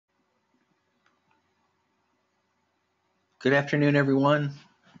Good afternoon, everyone.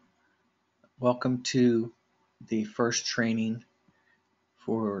 Welcome to the first training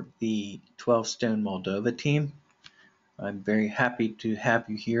for the 12Stone Moldova team. I'm very happy to have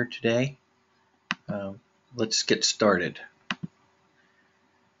you here today. Let's get started.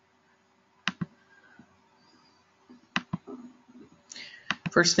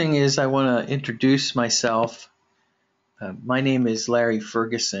 First thing is I want to introduce myself. My name is Larry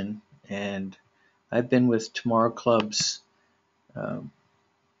Ferguson, and I've been with Tomorrow Clubs,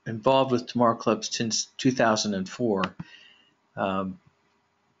 involved with Tomorrow Clubs since 2004.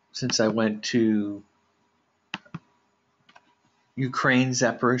 Since I went to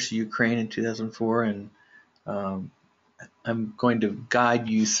Zaporozhye, Ukraine in 2004, and I'm going to guide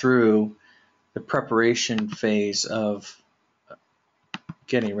you through the preparation phase of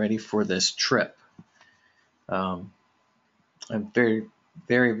getting ready for this trip. I'm very,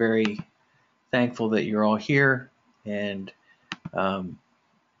 very, very thankful that you're all here, and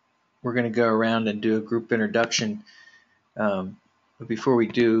we're going to go around and do a group introduction. But before we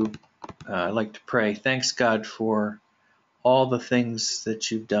do, I'd like to pray. Thanks, God, for all the things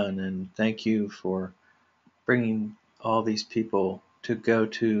that you've done, and thank you for bringing all these people to go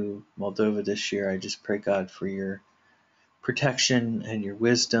to Moldova this year. I just pray, God, for your protection and your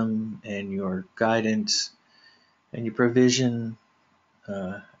wisdom and your guidance and your provision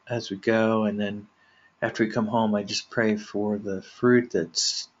as we go. And then after we come home, I just pray for the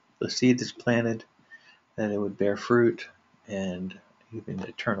seed that's planted, that it would bear fruit and even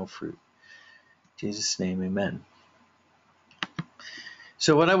eternal fruit. In Jesus' name, amen.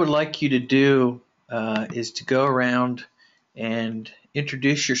 So what I would like you to do is to go around and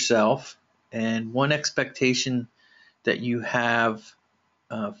introduce yourself and one expectation that you have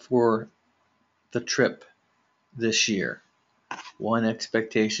for the trip this year. One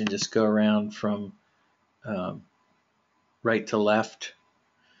expectation, just go around from right to left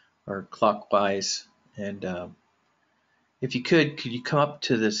or clockwise. And if you could you come up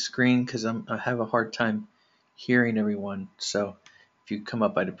to the screen, because I have a hard time hearing everyone. So if you come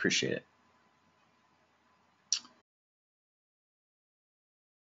up, I'd appreciate it.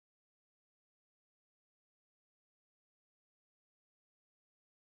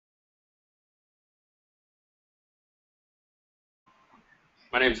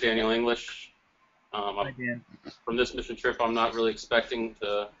 My name is Daniel English. Hi, Dan. From this mission trip, I'm not really expecting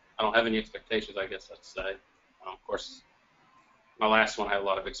to, I don't have any expectations, I guess I'd say. Of course, my last one had a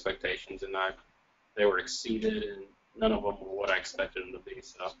lot of expectations, and they were exceeded, and none of them were what I expected them to be.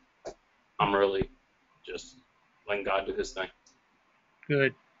 So I'm really just letting God do his thing.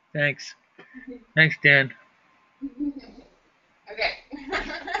 Good. Thanks. Thanks, Dan. Okay.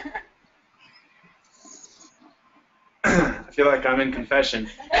 I feel like I'm in confession.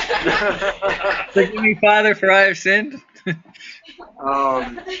 Forgive me, Father, for I have sinned.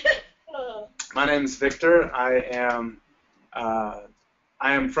 My name is Victor. I am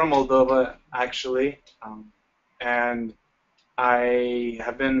from Moldova, actually, and I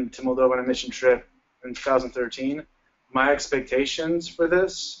have been to Moldova on a mission trip in 2013. My expectations for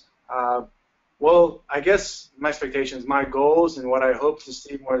this, well, I guess my expectations, my goals, and what I hope to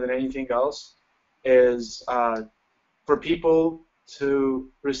see more than anything else is for people to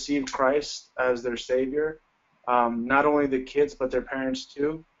receive Christ as their Savior, not only the kids but their parents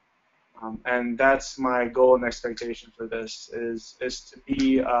too, and that's my goal and expectation for this is to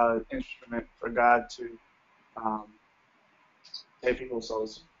be an instrument for God to save people's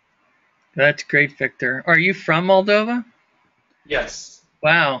souls. That's great, Victor. Are you from Moldova? Yes.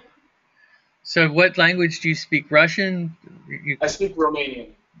 Wow. So what language do you speak? Russian? I speak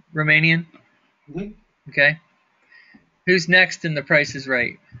Romanian. Romanian? Mm-hmm. Okay. Who's next in The Price is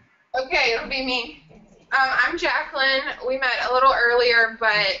Right? Okay, it'll be me. I'm Jacqueline. We met a little earlier,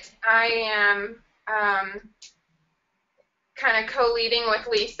 but I am kind of co-leading with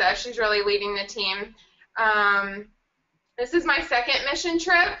Lisa. She's really leading the team. This is my second mission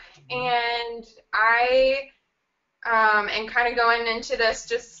trip, and I am kind of going into this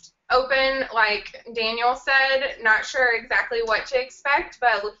just open, like Daniel said, not sure exactly what to expect,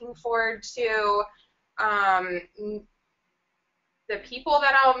 but looking forward to the people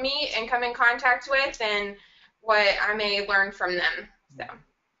that I'll meet and come in contact with and what I may learn from them. So.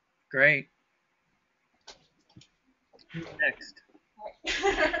 Great. Who's next?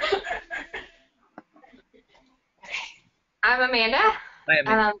 I'm Amanda. Hi,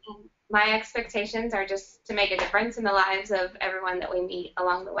 Amanda. My expectations are just to make a difference in the lives of everyone that we meet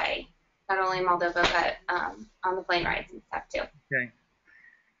along the way, not only in Moldova, but on the plane rides and stuff too. Okay.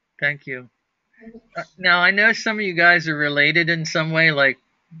 Thank you. Now, I know some of you guys are related in some way, like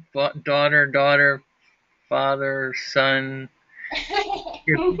daughter, Father, Son. If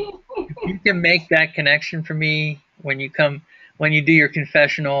you can make that connection for me when you come, when you do your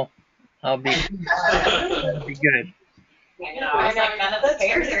confessional, that'll be good. I know none of the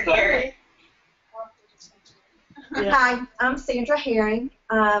pairs are here. Hi, I'm Sandra Herring.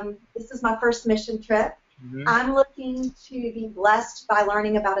 This is my first mission trip. Mhm. I'm looking to be blessed by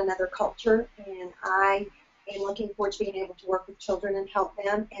learning about another culture, and I am looking forward to being able to work with children and help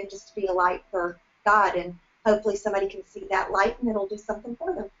them and just to be a light for God. And hopefully somebody can see that light and it'll do something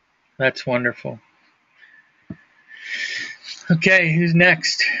for them. That's wonderful. Okay, who's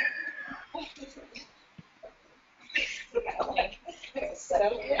next?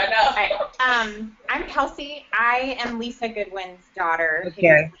 I'm Kelsey. I am Lisa Goodwin's daughter.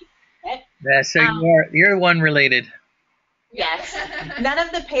 Okay. Yeah, so you're the one related. Yes. None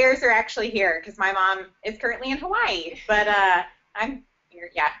of the pairs are actually here because my mom is currently in Hawaii, but I'm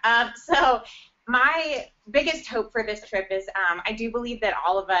here. Yeah. So my biggest hope for this trip is I do believe that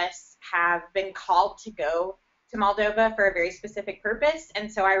all of us have been called to go to Moldova for a very specific purpose,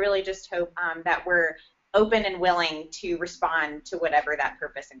 and so I really just hope that we're open and willing to respond to whatever that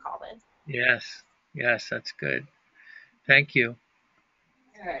purpose and call is. Yes, that's good. Thank you.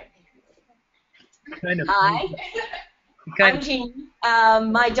 All right. Kind of. Hi, Kind I'm of. Jean.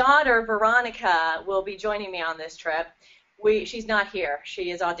 My daughter Veronica will be joining me on this trip. She's not here. She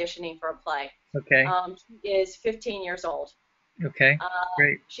is auditioning for a play. Okay. She is 15 years old. Okay.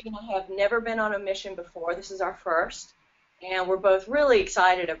 Great. She and I have never been on a mission before. This is our first, and we're both really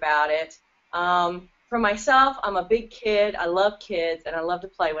excited about it. For myself, I'm a big kid. I love kids, and I love to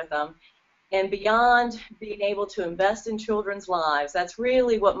play with them. And beyond being able to invest in children's lives, that's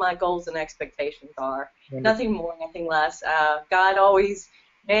really what my goals and expectations are. Wonderful. Nothing more, nothing less. God always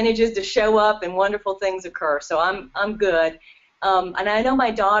manages to show up and wonderful things occur, so I'm good. And I know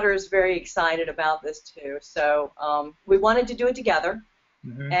my daughter is very excited about this too. So we wanted to do it together,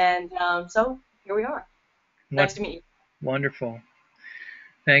 Mhm. and so here we are. Nice to meet you. Wonderful.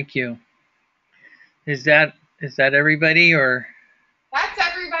 Thank you. Is that everybody or? That's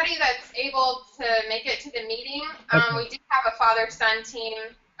everybody that's able to make it to the meeting. Okay. We do have a father-son team.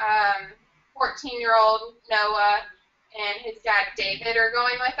 14-year-old Noah and his dad David are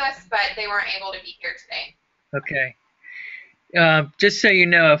going with us, but they weren't able to be here today. Okay. Just so you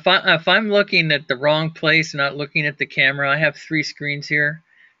know, if I'm looking at the wrong place and not looking at the camera, I have 3 screens here,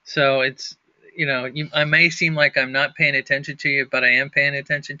 so it's I may seem like I'm not paying attention to you, but I am paying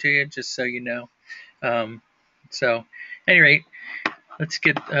attention to you. Just so you know. So, at any rate, let's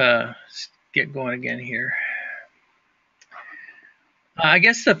get going again here. I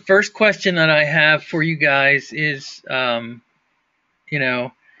guess the first question that I have for you guys is, where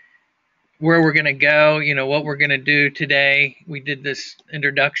we're going to go, what we're going to do today. We did this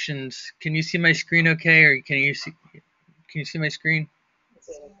introductions. Can you see my screen okay, or can you see my screen?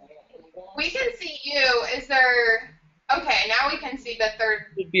 We can see you. Is there? Okay, now we can see the third.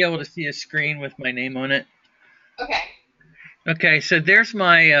 You'd be able to see a screen with my name on it. Okay. Okay, so there's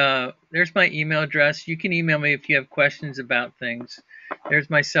my email address. You can email me if you have questions about things. There's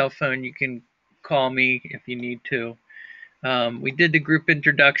my cell phone. You can call me if you need to. We did the group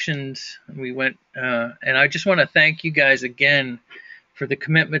introductions. We went, and I just want to thank you guys again for the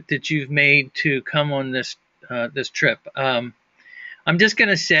commitment that you've made to come on this trip. I'm just going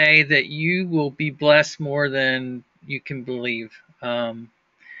to say that you will be blessed more than you can believe.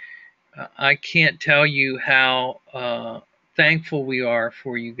 I can't tell you how thankful we are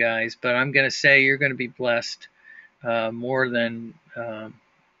for you guys, but I'm going to say you're going to be blessed more than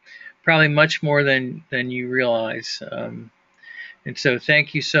probably much more than you realize. And so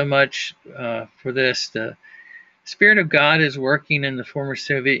thank you so much for this. The Spirit of God is working in the former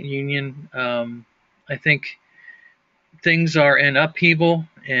Soviet Union. I think things are in upheaval,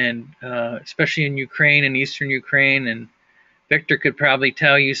 and especially in Ukraine and Eastern Ukraine. And Victor could probably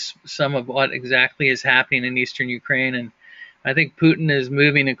tell you some of what exactly is happening in Eastern Ukraine. And I think Putin is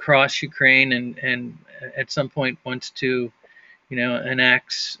moving across Ukraine and at some point wants to,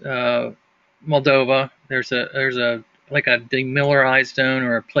 annex Moldova. There's a like a demilitarized zone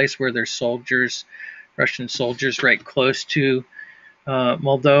or a place where there's soldiers, Russian soldiers, right close to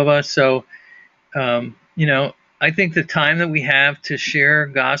Moldova. So, I think the time that we have to share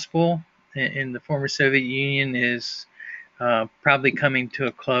gospel in the former Soviet Union is probably coming to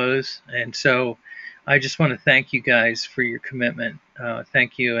a close. And so I just want to thank you guys for your commitment.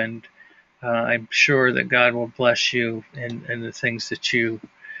 Thank you. And I'm sure that God will bless you in the things that you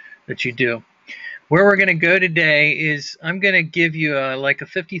do. Where we're going to go today is I'm going to give you like a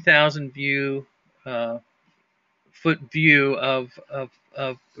 50,000 foot view of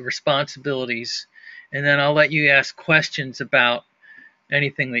responsibilities and then I'll let you ask questions about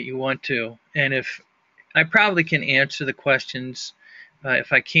anything that you want to. And if I probably can answer the questions,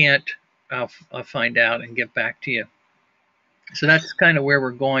 if I can't, I'll find out and get back to you. So that's kind of where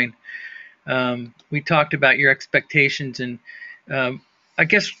we're going. We talked about your expectations, and I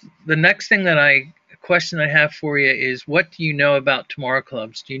guess the next question I have for you is, what do you know about Tomorrow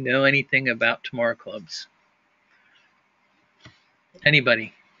Clubs? Do you know anything about Tomorrow Clubs?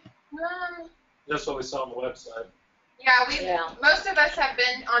 Anybody? Just what we saw on the website. Yeah, most of us have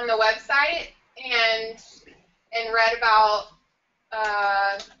been on the website and read about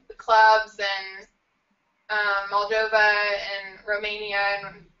the clubs and Moldova and Romania,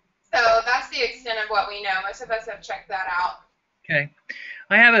 and so that's the extent of what we know. Most of us have checked that out. Okay,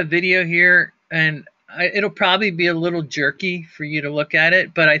 I have a video here, and it'll probably be a little jerky for you to look at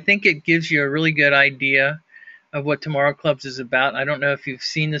it, but I think it gives you a really good idea of what Tomorrow Clubs is about. I don't know if you've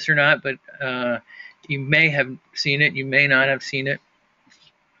seen this or not, but you may have seen it, you may not have seen it.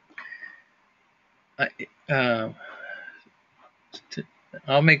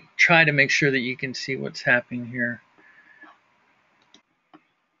 I'll try to make sure that you can see what's happening here.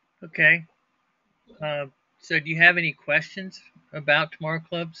 Okay. So do you have any questions about Tomorrow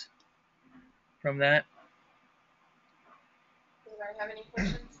Clubs from that? Does anybody have any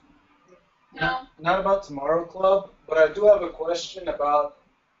questions? No. Not about Tomorrow Club, but I do have a question about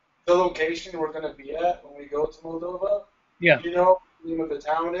the location we're going to be at when we go to Moldova. Yeah. Do you know what the name of the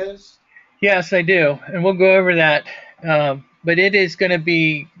town is? Yes, I do, and we'll go over that. But it is going to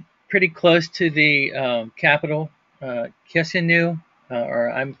be pretty close to the capital, Chisinau,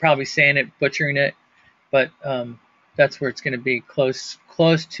 or I'm probably saying it, butchering it, but that's where it's going to be, close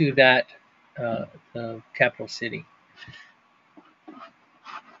to that the capital city.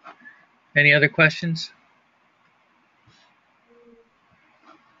 Any other questions?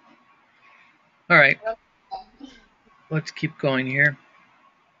 All right, let's keep going here.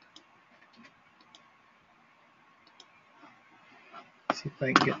 See if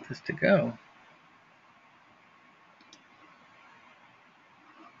I can get this to go.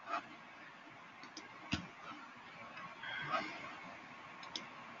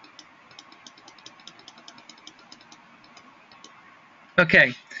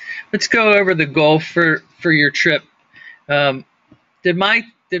 Okay, let's go over the goal for your trip. Did my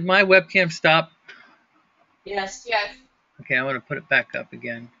webcam stop? Yes. Yes. Okay, I want to put it back up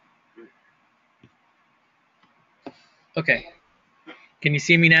again. Okay, can you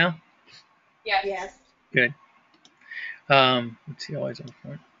see me now? Yes. Yes. Good. Let's see, always on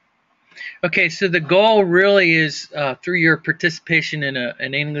front. Okay, so the goal really is through your participation in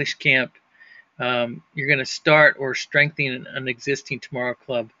an English camp, you're going to start or strengthen an existing Tomorrow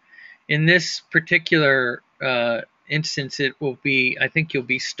Club. In this particular instance, it will be, I think you'll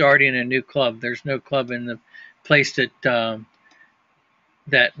be starting a new club. There's no club in the place that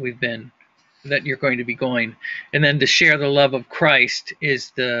that you're going to be going. And then to share the love of Christ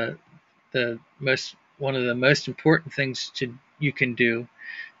is one of the most important things you can do.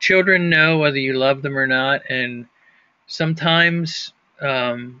 Children know whether you love them or not, and sometimes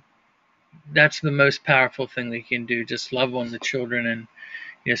that's the most powerful thing that you can do. Just love on the children and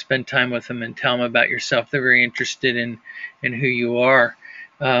spend time with them and tell them about yourself. They're very interested in who you are.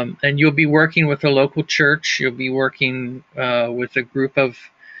 And you'll be working with a local church. You'll be working with a group of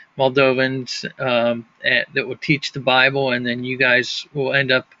Moldovans that will teach the Bible, and then you guys will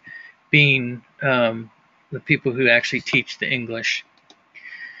end up being the people who actually teach the English.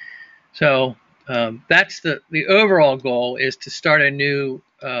 So that's the overall goal, is to start a new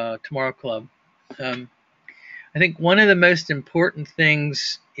Tomorrow Club. I think one of the most important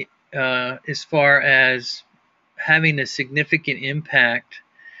things as far as having a significant impact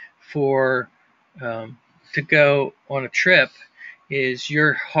for to go on a trip is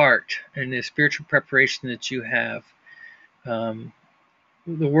your heart and the spiritual preparation that you have. The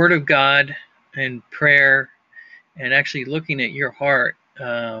Word of God and prayer and actually looking at your heart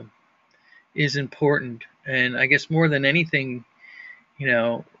is important. And I guess more than anything,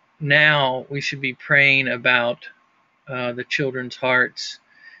 now we should be praying about the children's hearts,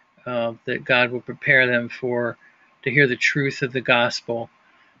 that God will prepare them to hear the truth of the gospel,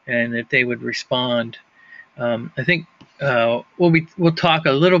 and that they would respond. I think we'll talk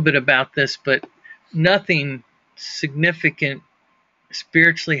a little bit about this, but nothing significant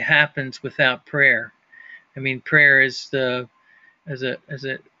spiritually happens without prayer. I mean, prayer is as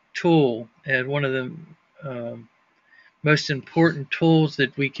a tool, and one of the most important tools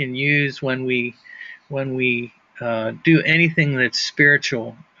that we can use when we do anything that's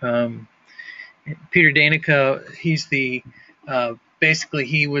spiritual. Peter Danica, he's the basically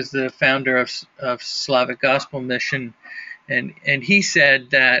he was the founder of Slavic Gospel Mission, and he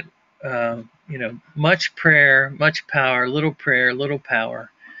said that much prayer, much power; little prayer, little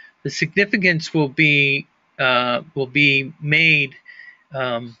power. The significance will be made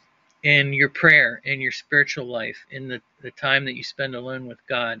in your prayer, in your spiritual life, in the time that you spend alone with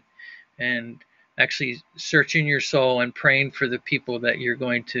God, and actually searching your soul and praying for the people that you're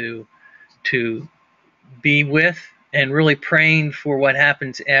going to be with, and really praying for what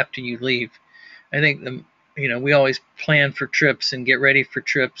happens after you leave. I think we always plan for trips and get ready for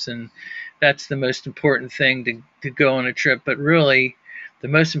trips, and that's the most important thing to go on a trip. But really, the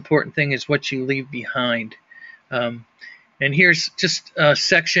most important thing is what you leave behind. And here's just a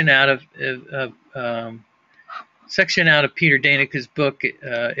section out of Peter Danica's book.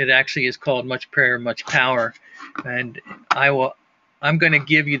 It actually is called Much Prayer, Much Power, and I'm going to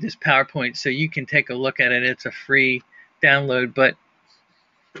give you this PowerPoint so you can take a look at it. It's a free download, but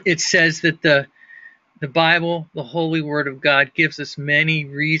it says that the Bible, the Holy Word of God, gives us many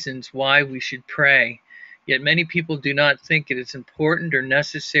reasons why we should pray, yet many people do not think it is important or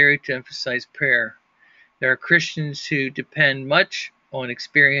necessary to emphasize prayer. There are Christians who depend much on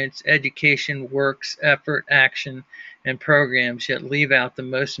experience, education, works, effort, action, and programs, yet leave out the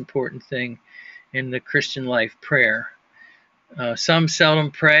most important thing in the Christian life, prayer. Some seldom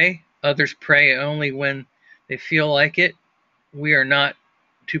pray, others pray only when they feel like it. We are not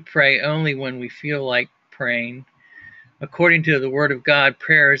to pray only when we feel like praying. According to the Word of God,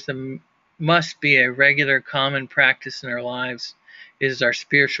 prayer must be a regular, common practice in our lives. It is our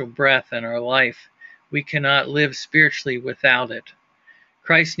spiritual breath and our life. We cannot live spiritually without it.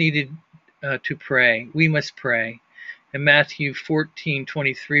 Christ needed to pray. We must pray. In Matthew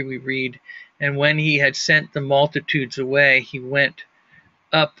 14:23 we read, "And when he had sent the multitudes away, he went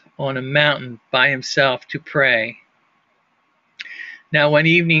up on a mountain by himself to pray. Now when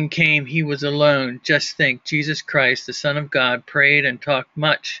evening came, he was alone." Just think, Jesus Christ, the Son of God, prayed and talked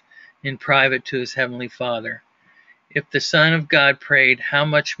much in private to his heavenly Father. If the Son of God prayed, how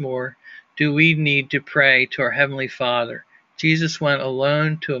much more do we need to pray to our Heavenly Father? Jesus went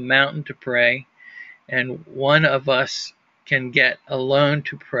alone to a mountain to pray, and one of us can get alone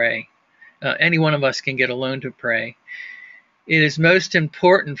to pray. Any one of us can get alone to pray. It is most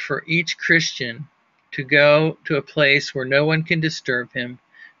important for each Christian to go to a place where no one can disturb him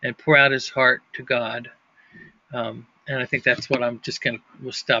and pour out his heart to God. And I think that's what I'm just going to,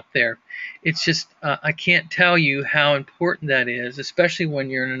 we'll stop there. It's just, I can't tell you how important that is, especially when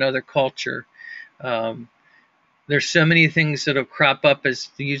you're in another culture. There's so many things that'll crop up as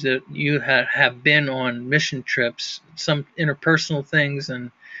these that you have been on mission trips, some interpersonal things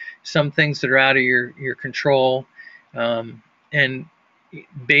and some things that are out of your control. And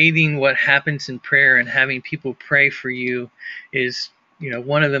bathing what happens in prayer and having people pray for you is,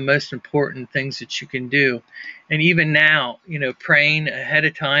 one of the most important things that you can do. And even now, praying ahead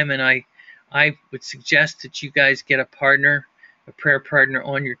of time, and I would suggest that you guys get a prayer partner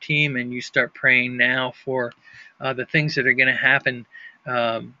on your team, and you start praying now for the things that are going to happen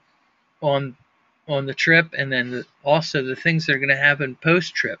on the trip, and then also the things that are going to happen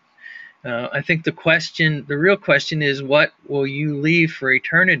post-trip. I think the real question is, what will you leave for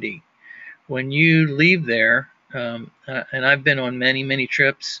eternity when you leave there? And I've been on many, many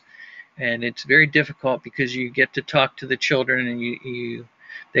trips, and it's very difficult because you get to talk to the children, and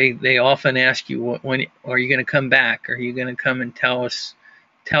they often ask you, when are you going to come back? Are you going to come and tell us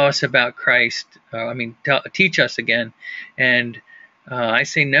about Christ? Teach us again. And I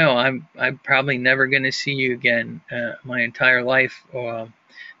say no. I'm probably never going to see you again my entire life.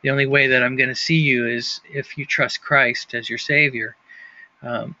 The only way that I'm going to see you is if you trust Christ as your Savior.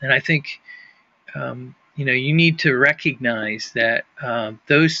 And I think you need to recognize that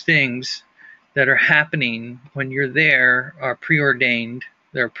those things that are happening when you're there are preordained.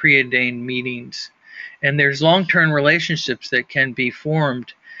 They're preordained meetings, and there's long-term relationships that can be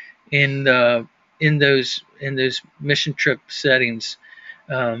formed in those mission trip settings.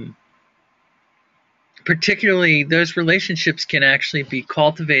 Particularly, those relationships can actually be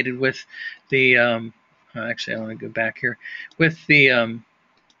cultivated with the. Actually, I want to go back here with the.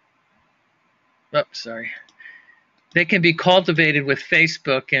 They can be cultivated with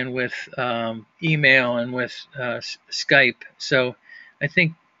Facebook and with email and with Skype. So I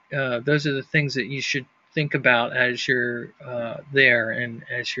think those are the things that you should think about as you're there and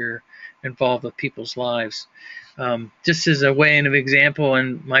as you're involved with people's lives. Just as a way of example,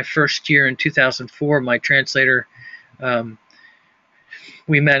 in my first year in 2004, my translator,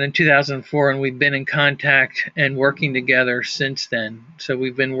 we met in 2004, and we've been in contact and working together since then. So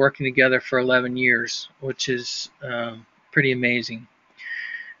we've been working together for 11 years, which is pretty amazing.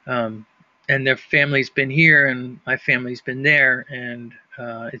 and their family's been here, and my family's been there, and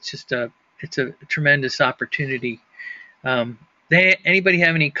it's a tremendous opportunity. Anybody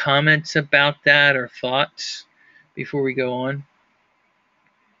have any comments about that or thoughts before we go on?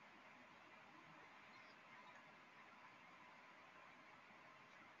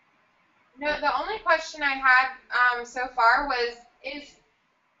 No, the only question I had so far was,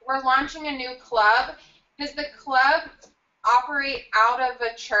 we're launching a new club. Does the club operate out of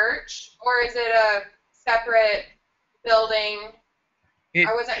a church, or is it a separate building?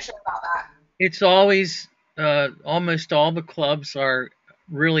 I wasn't sure about that. It's always, almost all the clubs are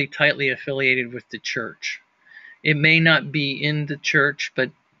really tightly affiliated with the church. It may not be in the church,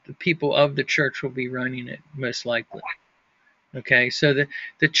 but the people of the church will be running it, most likely. Okay, so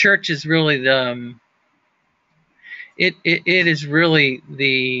the church is really it is really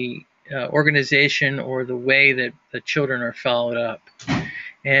the organization or the way that the children are followed up.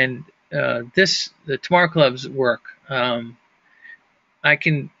 And the Tomorrow Club's work, I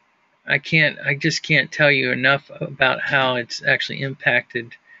just can't tell you enough about how it's actually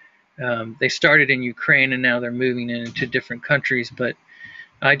impacted. They started in Ukraine and now they're moving into different countries, but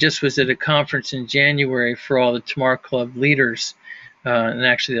I just was at a conference in January for all the Tomorrow Club leaders, and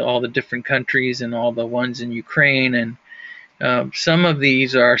actually all the different countries and all the ones in Ukraine. And some of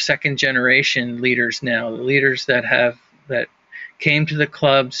these are second generation leaders now, the leaders that came to the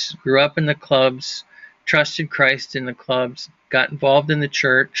clubs, grew up in the clubs, trusted Christ in the clubs, got involved in the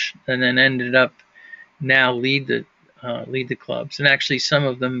church, and then ended up now lead the clubs. And actually some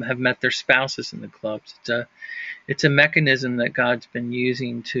of them have met their spouses in the clubs. It's a mechanism that God's been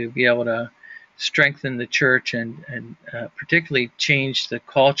using to be able to strengthen the church and particularly change the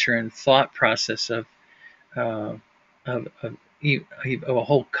culture and thought process of a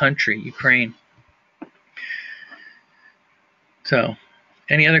whole country, Ukraine. So,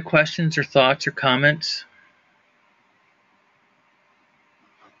 any other questions or thoughts or comments?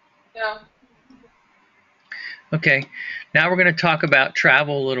 No. Okay, now we're going to talk about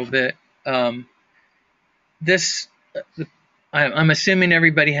travel a little bit. I'm assuming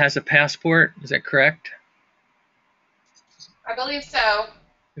everybody has a passport. Is that correct? I believe so.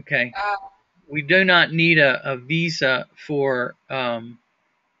 Okay. We do not need a visa for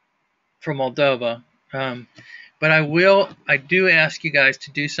Moldova, but I do ask you guys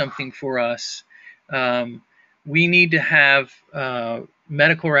to do something for us. We need to have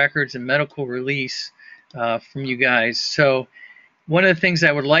medical records and medical release from you guys. So one of the things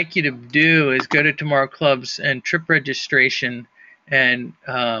I would like you to do is go to Tomorrow Clubs and trip registration and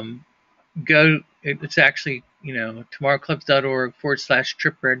go. It's actually,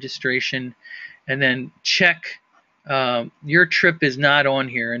 tomorrowclubs.org/trip registration, and then check. Your trip is not on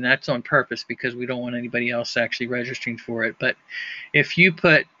here, and that's on purpose because we don't want anybody else actually registering for it. But if you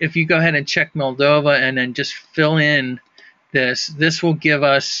go ahead and check Moldova and then just fill in this will give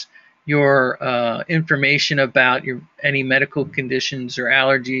us your information about any medical conditions or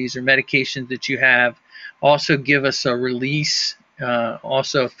allergies or medications that you have. Also give us a release,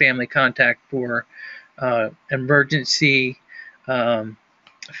 also a family contact for emergency.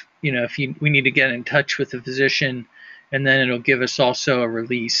 If we need to get in touch with a physician, and then it'll give us also a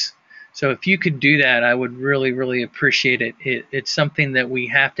release. So if you could do that, I would really, really appreciate it. It's something that we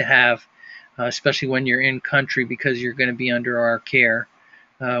have to have, especially when you're in country, because you're going to be under our care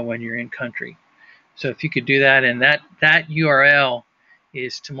when you're in country. So if you could do that, and that URL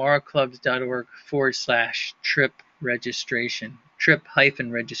is tomorrowclubs.org/trip registration,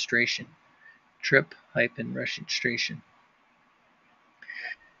 trip-registration.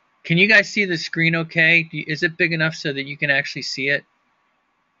 Can you guys see the screen okay? Is it big enough so that you can actually see it?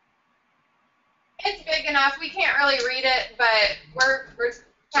 It's big enough. We can't really read it, but we're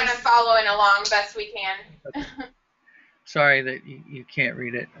kind of following along best we can. Okay. Sorry that you can't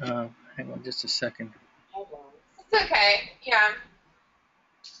read it. Hang on just a second. It's okay. Yeah.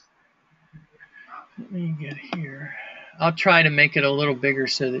 Let me get here. I'll try to make it a little bigger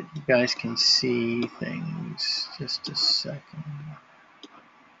so that you guys can see things. Just a second.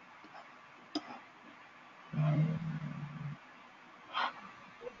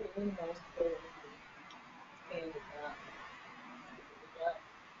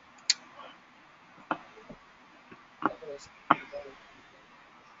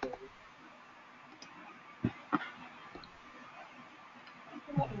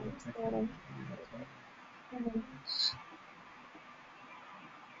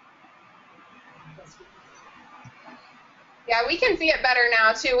 Yeah, we can see it better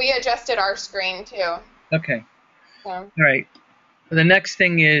now too. We adjusted our screen too. Okay. So. All right. The next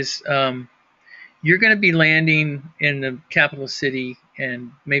thing is you're going to be landing in the capital city,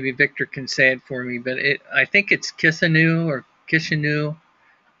 and maybe Victor can say it for me, but I think it's Kisanu or Kishanu,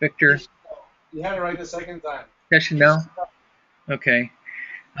 Victor. You had it right the second time. Kishanu? Okay.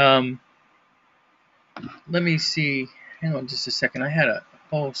 Let me see. Hang on just a second. I had a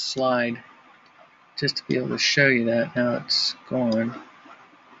whole slide just to be able to show you that. Now it's gone.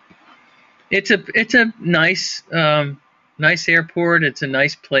 It's a nice nice airport. It's a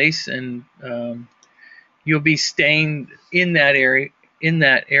nice place, and you'll be staying in that area, in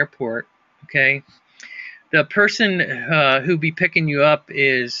that airport. Okay. The person who'll be picking you up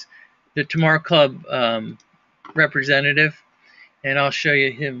is the Tomorrow Club representative, and I'll show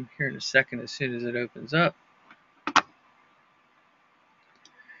you him here in a second as soon as it opens up.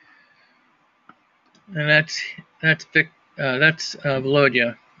 And that's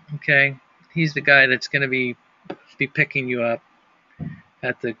Volodya. Okay, he's the guy that's going to be picking you up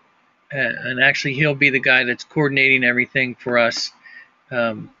at the, and actually he'll be the guy that's coordinating everything for us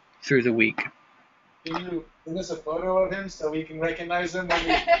through the week. Can you send us a photo of him so we can recognize him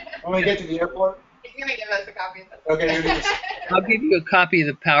when we get to the airport? He's going to give us a copy of this. Okay. I'll give you a copy of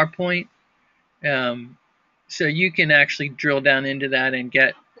the PowerPoint, so you can actually drill down into that and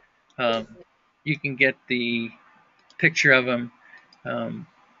get you can get the picture of him.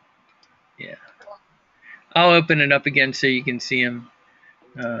 Yeah, I'll open it up again so you can see him.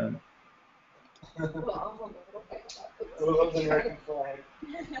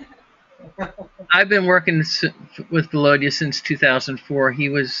 I've been working with Volodya since 2004. He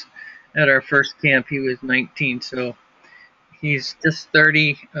was at our first camp. He was 19, so he's just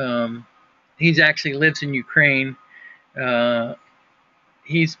 30. He's actually lives in Ukraine.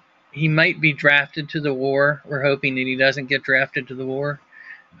 He might be drafted to the war. We're hoping that he doesn't get drafted to the war.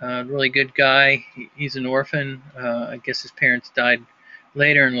 Really good guy. He's an orphan. I guess his parents died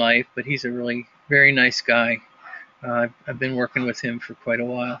later in life, but he's a really very nice guy. I've been working with him for quite a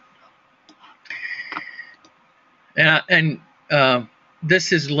while. And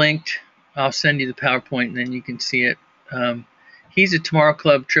this is linked. I'll send you the PowerPoint, and then you can see it. He's a Tomorrow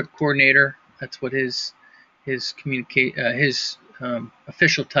Club trip coordinator. That's what his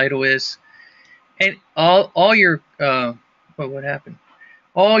official title is. And all your what happened?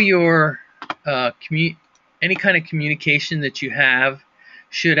 All your any kind of communication that you have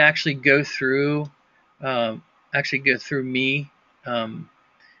should actually go through me,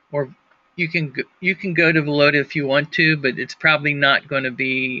 or you can go to Volodya if you want to, but it's probably not going to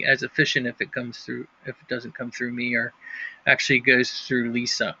be as efficient if it doesn't come through me, or actually goes through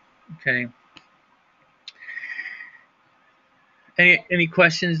Lisa. Okay. Any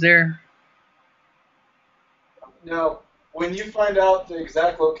questions there? Now, when you find out the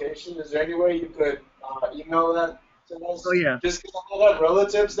exact location, is there any way you could email that to us? Oh, yeah. Just because I have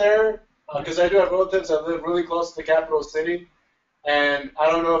relatives there, because I do have relatives that live really close to the capital city, and I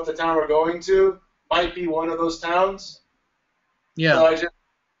don't know if the town we're going to might be one of those towns. Yeah. So I just,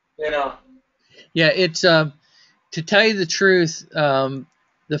 Yeah, it's to tell you the truth, the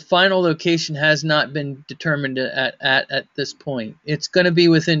final location has not been determined at this point. It's going to be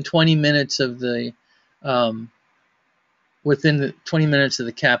within 20 minutes of the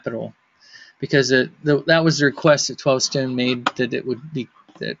capital, because that was the request that 12Stone made, that it would be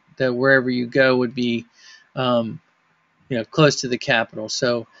that wherever you go would be close to the capital.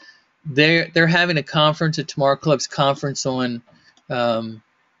 So they're having a conference, a Tomorrow Club's conference on the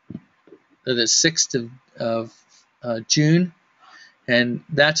 6th of June, and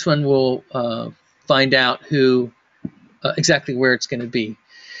that's when we'll find out who exactly where it's going to be.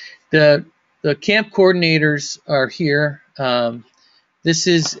 The camp coordinators are here. This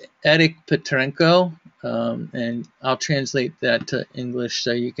is Edik Petrenko, and I'll translate that to English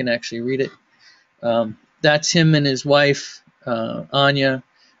so you can actually read it. That's him and his wife, Anya.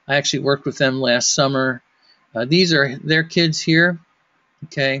 I actually worked with them last summer. These are their kids here,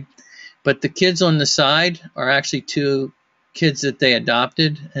 okay? But the kids on the side are actually two kids that they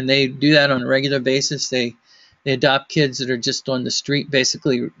adopted, and they do that on a regular basis. They adopt kids that are just on the street,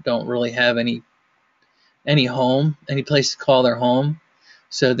 basically don't really have any home, any place to call their home.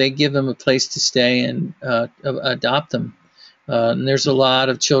 So they give them a place to stay and adopt them. And there's a lot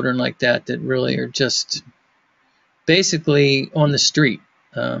of children like that really are just basically on the street.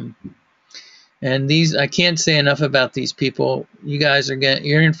 And these, I can't say enough about these people. You guys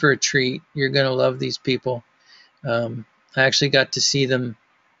you're in for a treat. You're gonna love these people. I actually got to see them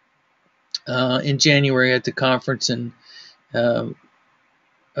in January at the conference, and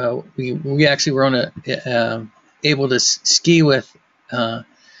we actually were able to ski with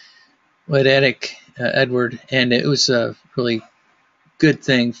Edward, and it was a really good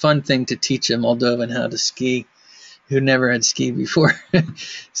thing, fun thing to teach a Moldovan how to ski, who never had skied before.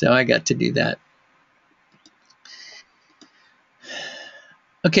 So I got to do that.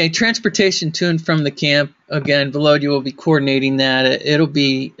 Okay, transportation to and from the camp. Again, Volodya will be coordinating that. It'll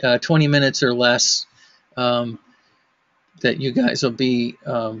be 20 minutes or less that you guys will be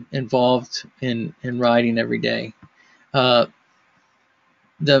involved in riding every day. Again,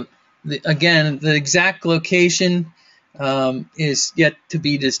 the exact location is yet to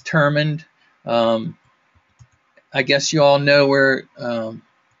be determined. I guess you all know where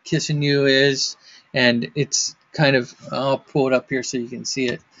Kissineu is, and it's kind of, I'll pull it up here so you can see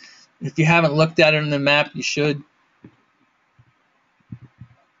it. If you haven't looked at it on the map, you should.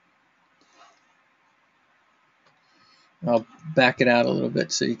 I'll back it out a little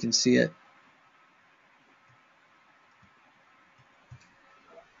bit so you can see it.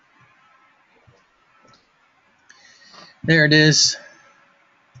 There it is.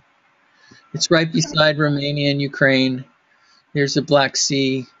 It's right beside Romania and Ukraine. Here's the Black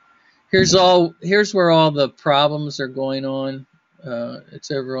Sea. Here's where all the problems are going on.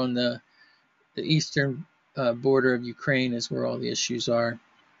 It's over on the eastern border of Ukraine is where all the issues are.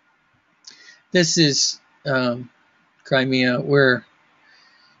 This is Crimea, where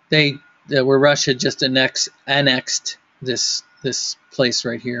Russia just annexed this place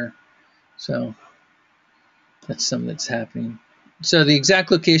right here. So that's something that's happening. So the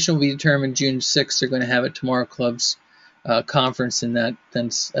exact location will be determined June 6th. They're going to have a Tomorrow Club's conference, and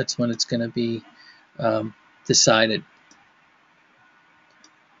that's when it's going to be decided.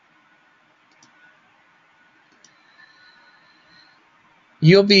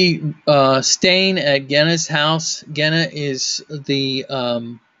 You'll be staying at Genna's house. Genna is the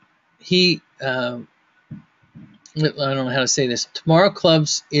I don't know how to say this. Tomorrow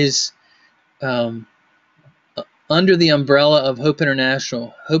Clubs is under the umbrella of Hope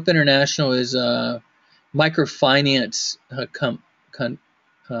International. Hope International is a microfinance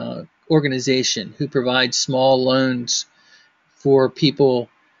organization who provides small loans for people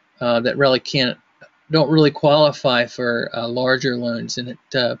that really don't really qualify for larger loans, and it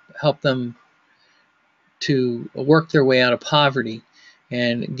help them to work their way out of poverty.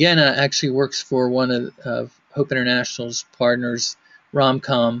 And Genna actually works for one of Hope International's partners,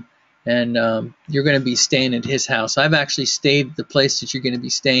 Romcom, and you're going to be staying at his house. I've actually stayed the place that you're going to be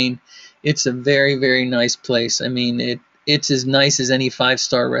staying. It's a very, very nice place. I mean, it's as nice as any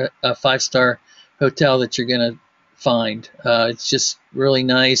five-star hotel that you're going to find. It's just really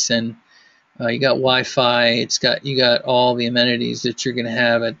nice, and you got Wi-Fi. You got all the amenities that you're going to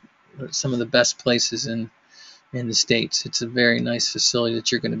have at some of the best places in the States. It's a very nice facility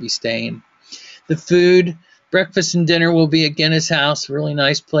that you're going to be staying. The food, breakfast and dinner will be at Genna's house, really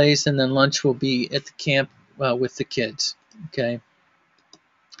nice place, and then lunch will be at the camp with the kids.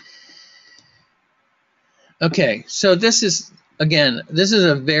 Okay, so this is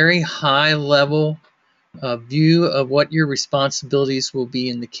a very high level view of what your responsibilities will be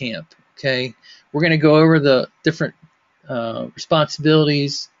in the camp. Okay, we're going to go over the different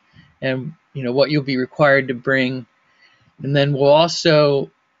responsibilities and what you'll be required to bring, and then we'll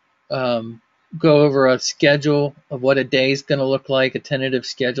also go over a schedule of what a day is going to look like, a tentative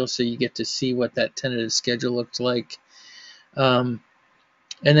schedule, so you get to see what that tentative schedule looks like.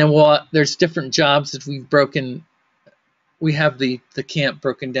 And then there's different jobs that we have the camp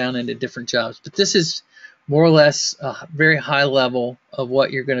broken down into different jobs, but this is more or less a very high level of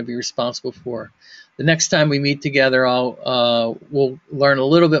what you're going to be responsible for. The next time we meet together, we'll learn a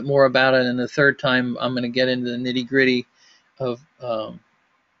little bit more about it, and the third time I'm going to get into the nitty-gritty of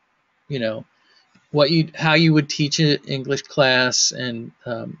how you would teach an English class, and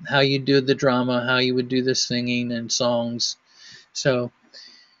how you do the drama, how you would do the singing and songs. So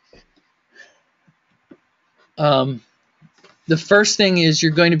the first thing is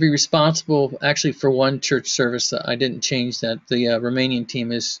you're going to be responsible actually for one church service. I didn't change that. The Romanian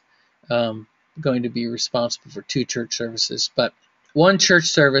team is going to be responsible for 2 church services, but one church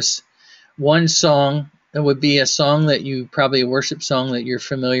service, one song. It would be a song probably a worship song that you're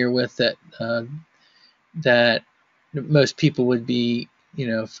familiar with, that most people would be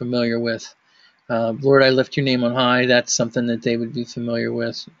familiar with. Lord, I lift your name on high. That's something that they would be familiar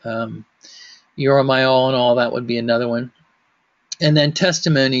with. You're my all in all. That would be another one. And then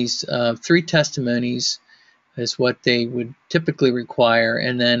testimonies, 3 testimonies is what they would typically require,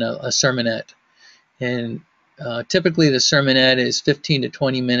 and then a sermonette. And typically the sermonette is 15 to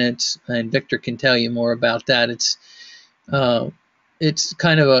 20 minutes, and Victor can tell you more about that. It's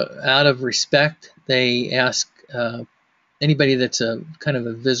kind of out of respect. They ask anybody that's a kind of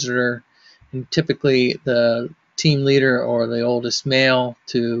a visitor, and typically the team leader or the oldest male,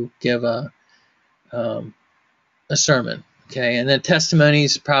 to give a a sermon. Okay, and then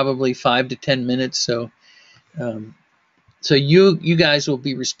testimonies probably 5 to 10 minutes. So so you guys will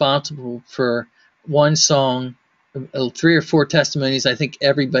be responsible for one song, 3 or 4 testimonies. I think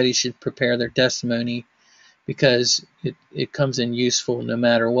everybody should prepare their testimony because it comes in useful no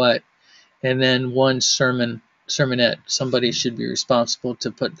matter what. And then one sermonette. Somebody should be responsible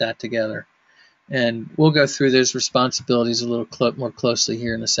to put that together. And we'll go through those responsibilities a little more closely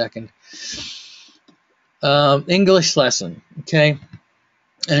here in a second. English lesson, okay,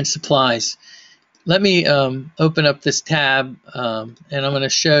 and supplies. Let me open up this tab, and I'm going to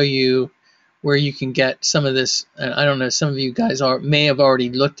show you where you can get some of this. I don't know, some of you guys may have already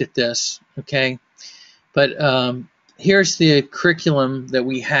looked at this, okay, but here's the curriculum that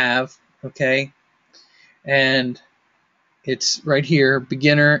we have, okay, and it's right here: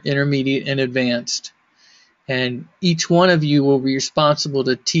 beginner, intermediate, and advanced. And each one of you will be responsible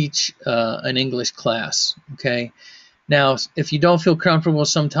to teach an English class, okay? Now, if you don't feel comfortable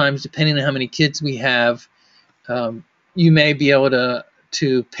sometimes, depending on how many kids we have, you may be able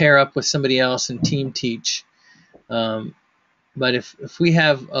to pair up with somebody else and team teach. But if we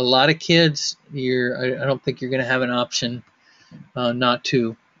have a lot of kids, I don't think you're going to have an option not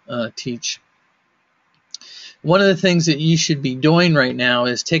to teach. One of the things that you should be doing right now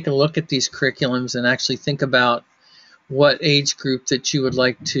is take a look at these curriculums and actually think about what age group that you would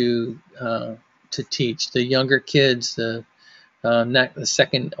like to teach. The younger kids, the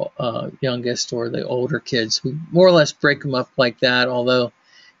second youngest, or the older kids. We more or less break them up like that, although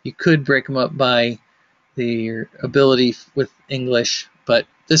you could break them up by their ability with English, but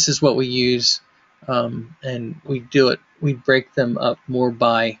this is what we use, and we do it. We break them up more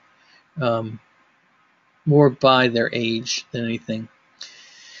by their age than anything.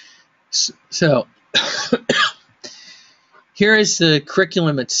 So here is the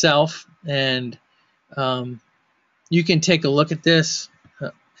curriculum itself, and you can take a look at this,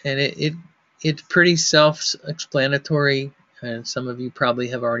 and it's pretty self-explanatory, and some of you probably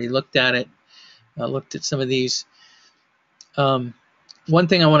have already looked at it, looked at some of these. One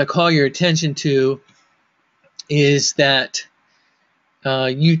thing I want to call your attention to is that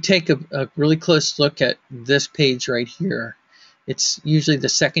you take a really close look at this page right here. It's usually the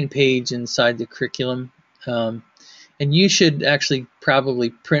second page inside the curriculum. And you should actually probably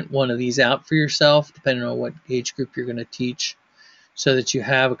print one of these out for yourself, depending on what age group you're going to teach, so that you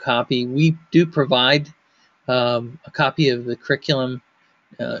have a copy. We do provide a copy of the curriculum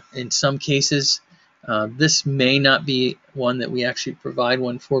in some cases. This may not be one that we actually provide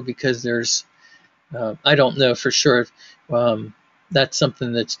one for, because there's, I don't know for sure. That's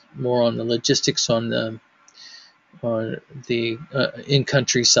something that's more on the logistics on the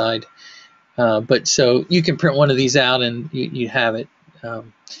in-country side. But so you can print one of these out and you have it.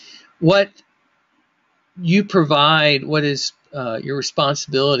 What you provide, what is your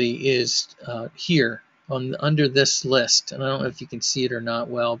responsibility, is here under this list. And I don't know if you can see it or not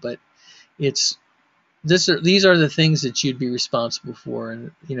well, but these are the things that you'd be responsible for,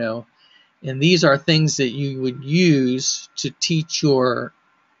 and and these are things that you would use to teach your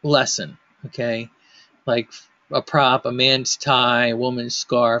lesson. Okay, like a prop, a man's tie, a woman's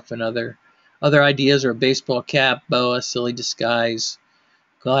scarf, and other ideas are a baseball cap, boa, silly disguise,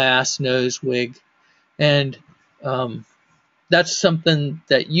 glass, nose, wig. And that's something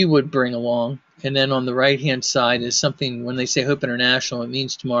that you would bring along. And then on the right-hand side is something, when they say Hope International, it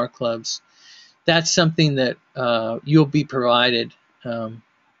means Tomorrow Clubs. That's something that you'll be provided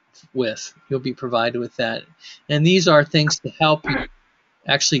with. You'll be provided with that. And these are things to help you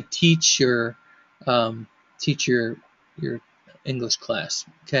actually teach your English class.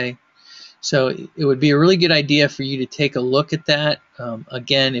 Okay. So it would be a really good idea for you to take a look at that.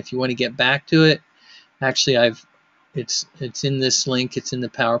 Again, if you want to get back to it, actually it's in this link. It's in the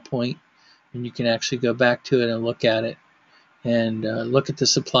PowerPoint, and you can actually go back to it and look at it, and look at the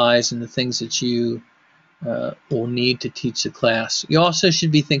supplies and the things that you will need to teach the class. You also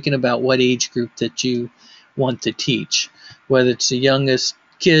should be thinking about what age group that you want to teach, whether it's the youngest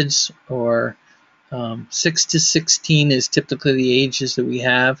kids or 6 to 16 is typically the ages that we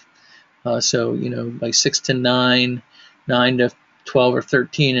have. So, like 6 to 9, 9 to 12 or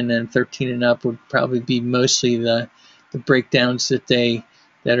 13, and then 13 and up would probably be mostly the breakdowns that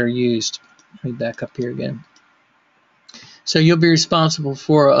are used. Let me back up here again. So you'll be responsible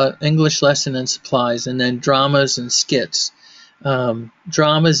for an English lesson and supplies, and then dramas and skits.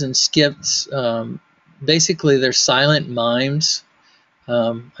 Dramas and skits, basically they're silent mimes.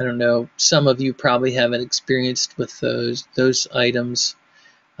 I don't know, some of you probably haven't experienced with those items.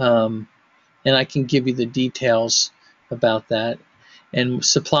 And I can give you the details about that. And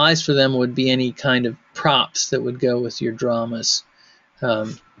supplies for them would be any kind of props that would go with your dramas.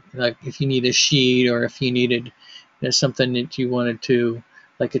 Like if you need a sheet, or if you needed something that you wanted to,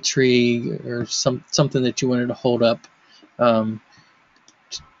 like a tree or something that you wanted to hold up,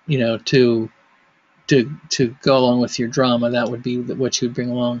 to go along with your drama, that would be what you would bring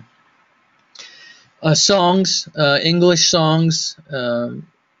along. Songs, English songs, and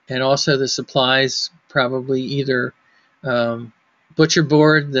also the supplies, probably either butcher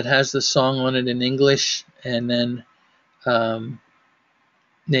board that has the song on it in English, and then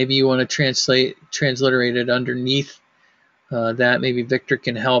maybe you want to transliterate it underneath that. Maybe Victor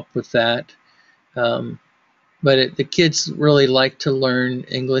can help with that. But the kids really like to learn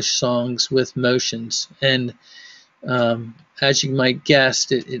English songs with motions, and as you might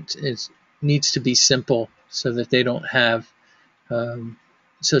guess, it needs to be simple so that they don't have,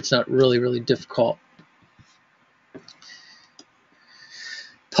 so it's not really, really difficult.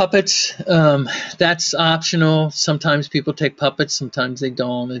 Puppets, that's optional. Sometimes people take puppets, sometimes they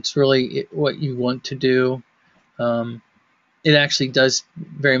don't. It's really what you want to do. It actually does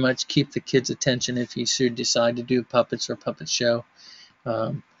very much keep the kids' attention if you should decide to do puppets or puppet show.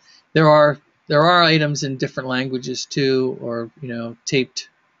 There are items in different languages too, or taped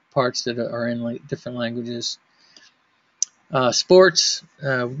parts that are in different languages. Sports,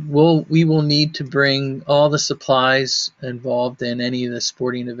 we will need to bring all the supplies involved in any of the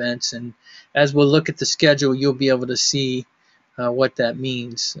sporting events, and as we'll look at the schedule, you'll be able to see what that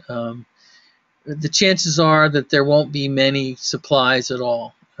means. The chances are that there won't be many supplies at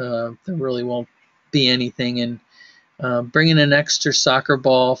all. There really won't be anything, and bringing an extra soccer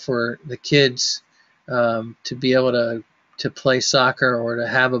ball for the kids to be able to play soccer, or to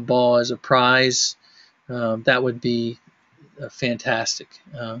have a ball as a prize, that would be fantastic.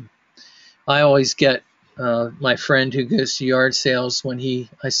 I always get my friend who goes to yard sales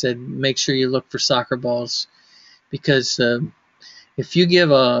I said, make sure you look for soccer balls, because if you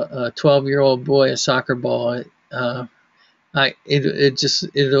give a 12-year-old boy a soccer ball, it'll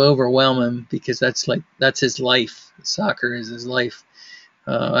overwhelm him, because that's his life. Soccer is his life.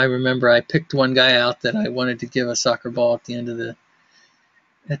 I remember I picked one guy out that I wanted to give a soccer ball at the end of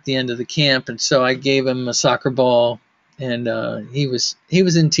the camp, and so I gave him a soccer ball, and he was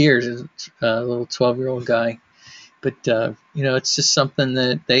in tears, a little 12-year-old guy. But it's just something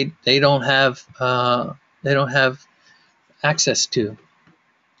that they don't have access to.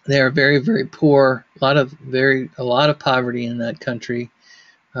 They are very, very poor. A lot of poverty in that country.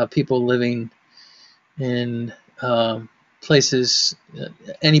 People living in places,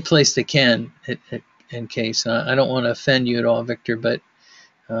 any place they can. In case I don't want to offend you at all, Victor, but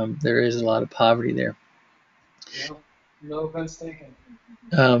there is a lot of poverty there. No offense taken.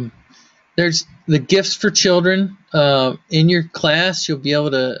 There's the gifts for children. In your class, you'll be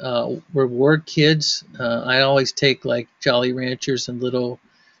able to reward kids. I always take like Jolly Ranchers and little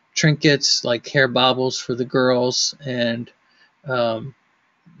trinkets like hair baubles for the girls, and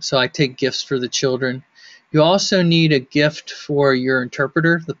so I take gifts for the children. You also need a gift for your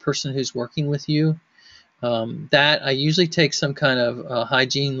interpreter, the person who's working with you. That I usually take some kind of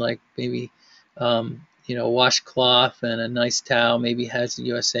hygiene, like maybe washcloth and a nice towel, maybe has the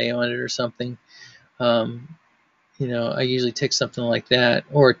USA on it or something. I usually take something like that,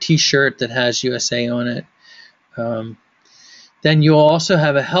 or a t-shirt that has USA on it. Then you'll also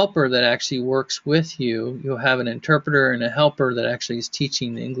have a helper that actually works with you. You'll have an interpreter and a helper that actually is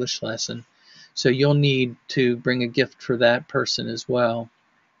teaching the English lesson. So you'll need to bring a gift for that person as well.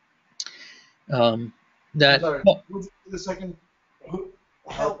 Sorry, who's the second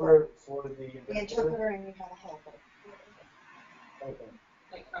helper for the interpreter, and you have a helper.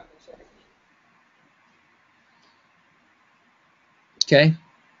 Okay.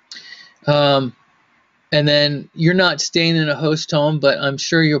 And then you're not staying in a host home, but I'm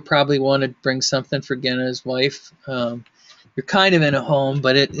sure you'll probably want to bring something for Genna's wife. You're kind of in a home,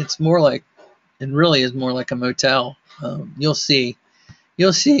 but it's more like, it really is more like a motel. You'll see.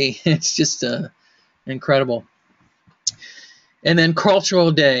 It's just incredible. And then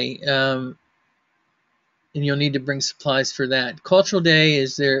Cultural Day, and you'll need to bring supplies for that. Cultural Day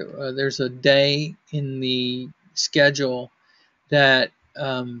is there's a day in the schedule that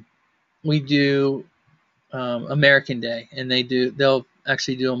we do American Day, and they'll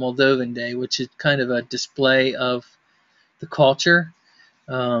actually do a Moldovan Day, which is kind of a display of the culture.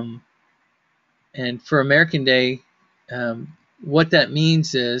 And for American Day, what that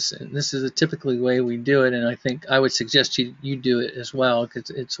means is, and this is a typically way we do it, and I think I would suggest you do it as well, because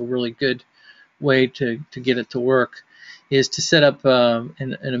it's a really good way to get it to work, is to set up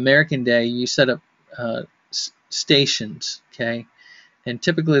an American Day. You set up stations, okay? and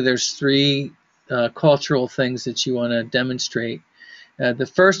typically there's three cultural things that you want to demonstrate. The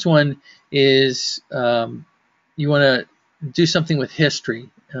first one is you want to do something with history,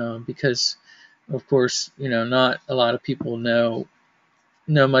 because, of course, not a lot of people know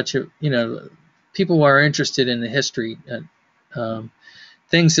much of, people who are interested in the history,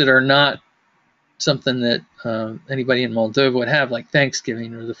 things that are not something that anybody in Moldova would have, like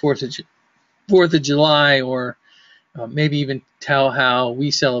Thanksgiving or the 4th of July, or maybe even tell how we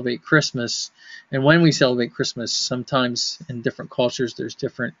celebrate Christmas. And when we celebrate Christmas, sometimes in different cultures, there's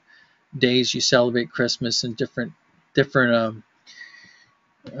different days you celebrate Christmas, and different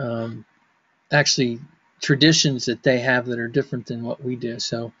actually traditions that they have that are different than what we do.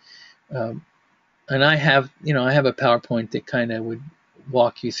 So, and I have a PowerPoint that kind of would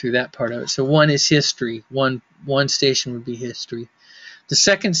walk you through that part of it. So one is history. One station would be history. The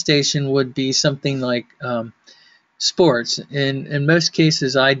second station would be something like sports. In most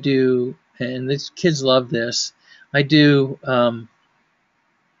cases, I do, and the kids love this, I do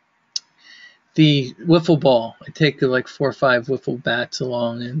the wiffle ball. I take like 4 or 5 wiffle bats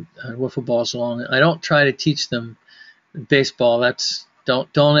along and wiffle balls along. I don't try to teach them baseball.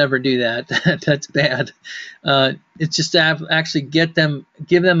 Don't ever do that. That's bad. It's just to actually give them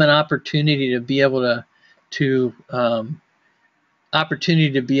an opportunity to be able to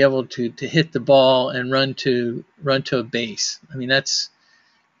hit the ball and run to a base. I mean, that's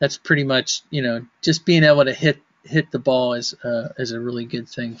pretty much, just being able to hit the ball is a really good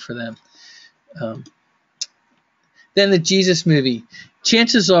thing for them. Then the Jesus movie.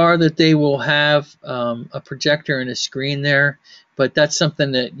 Chances are that they will have a projector and a screen there, but that's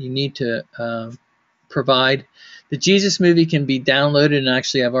something that you need to provide. The Jesus movie can be downloaded, and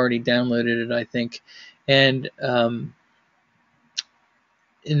actually I've already downloaded it, I think. And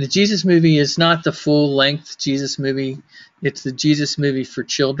in the Jesus movie is not the full-length Jesus movie. It's the Jesus movie for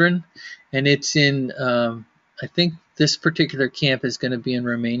children, and it's in, I think this particular camp is going to be in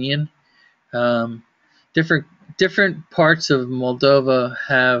Romanian. Different parts of Moldova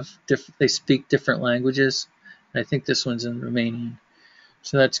they speak different languages. I think this one's in Romanian.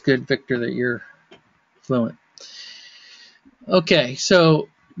 So that's good, Victor, that you're fluent. Okay, so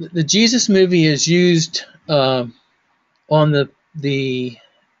the Jesus movie is used on the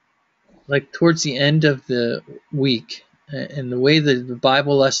like towards the end of the week, and the way the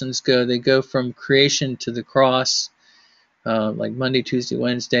Bible lessons go, they go from creation to the cross, like Monday, Tuesday,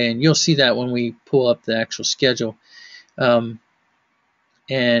 Wednesday, and you'll see that when we pull up the actual schedule. And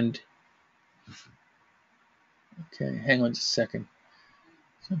okay, hang on just a second.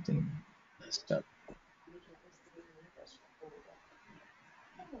 Something messed up.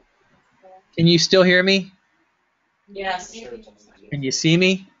 Can you still hear me? Yes. Can you see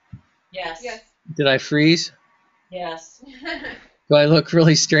me? Yes. Yes. Did I freeze? Yes. Do I look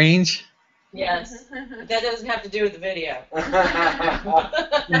really strange? Yes. But that doesn't have to do with the video.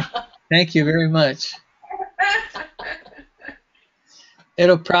 Thank you very much.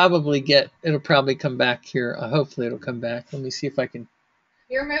 It'll probably come back here. Hopefully it'll come back. Let me see if I can.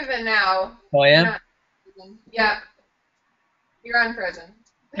 You're moving now. Oh, I am? Yeah. You're unfrozen.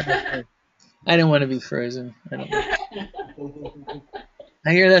 I don't want to be frozen.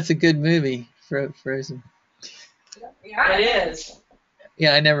 I hear that's a good movie, Frozen. Yeah, It is.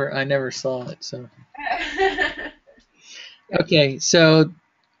 Yeah, I never saw it. So okay, so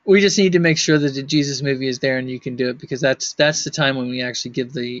we just need to make sure that the Jesus movie is there and you can do it, because that's the time when we actually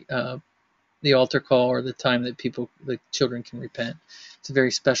give the altar call, or the time that the children can repent. It's a very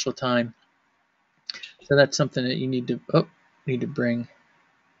special time. So that's something that you need to bring.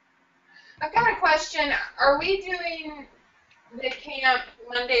 I've got a question. Are we doing the camp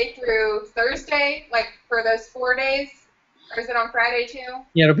Monday through Thursday, like for those 4 days? Or is it on Friday too?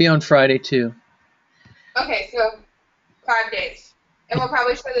 Yeah, it'll be on Friday too. Okay, so 5 days. And we'll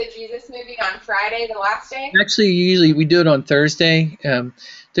probably show the Jesus movie on Friday, the last day? Actually, usually we do it on Thursday.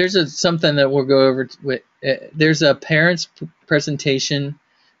 There's something that we'll go over with. There's a parents presentation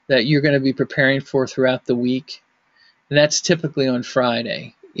that you're going to be preparing for throughout the week, and that's typically on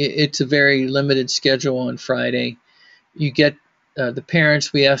Friday. It's a very limited schedule on Friday. You get the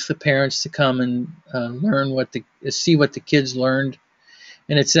parents. We ask the parents to come and see what the kids learned,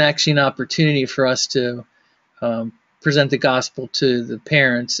 and it's actually an opportunity for us to present the gospel to the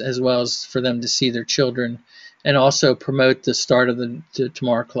parents, as well as for them to see their children, and also promote the start of the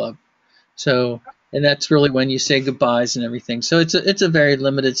Tamar Club. So, and that's really when you say goodbyes and everything. So it's a very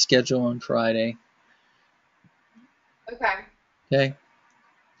limited schedule on Friday. Okay. Okay.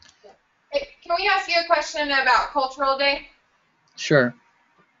 Hey, can we ask you a question about Cultural Day? Sure.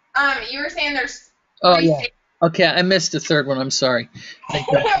 You were saying there's Oh, 3 yeah. stations Okay, I missed the third one. I'm sorry. That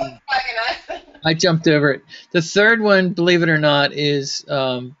was bugging us. I jumped over it. The third one, believe it or not, is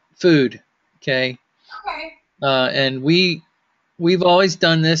food. Okay, Okay. and we've always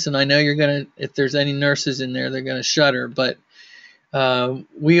done this, and I know you're gonna. If there's any nurses in there, they're gonna shudder. But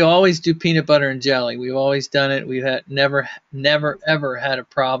we always do peanut butter and jelly. We've always done it. We've had never ever had a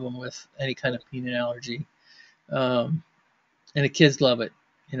problem with any kind of peanut allergy, and the kids love it.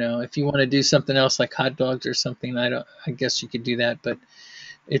 You know, if you want to do something else like hot dogs or something, I guess you could do that, but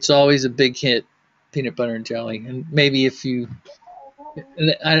it's always a big hit, peanut butter and jelly. And maybe if you,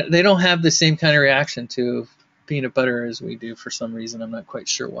 they don't have the same kind of reaction to peanut butter as we do for some reason. I'm not quite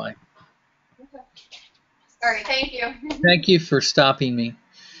sure why. Sorry. Thank you. Thank you for stopping me.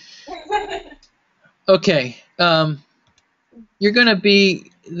 Okay. You're going to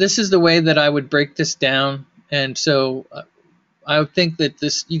be, this is the way that I would break this down. And so I would think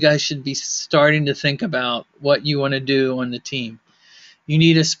that you guys should be starting to think about what you want to do on the team. You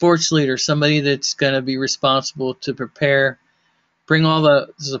need a sports leader, somebody that's going to be responsible to prepare, bring all the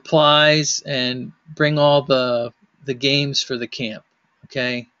supplies, and bring all the games for the camp.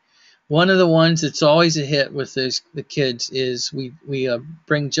 Okay. One of the ones that's always a hit with the kids is we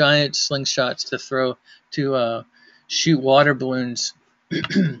bring giant slingshots to throw to shoot water balloons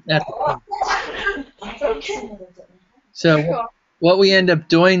at the So what we end up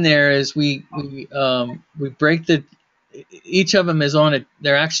doing there is we break each of them is on a,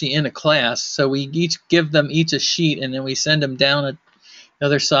 they're actually in a class, so we each give them each a sheet, and then we send them down at the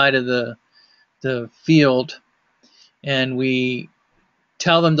other side of the field, and we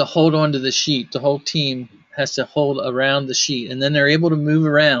tell them to hold on to the sheet. The whole team has to hold around the sheet, and then they're able to move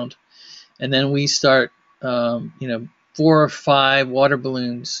around, and then we start 4 or 5 water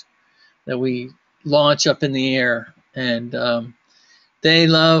balloons that we launch up in the air, and they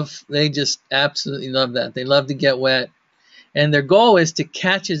just absolutely love that. They love to get wet. And their goal is to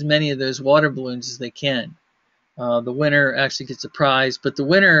catch as many of those water balloons as they can. The winner actually gets a prize, but the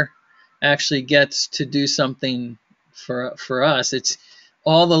winner actually gets to do something for us. It's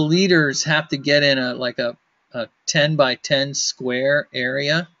all the leaders have to get in a 10 by 10 square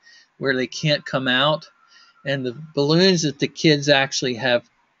area where they can't come out. And the balloons that the kids actually have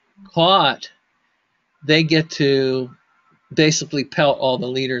caught, they get to basically pelt all the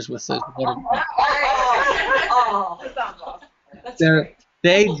leaders with those water balloons. Oh, that sounds awesome. That's great.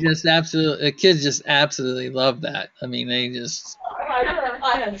 The kids just absolutely love that. I mean, they just.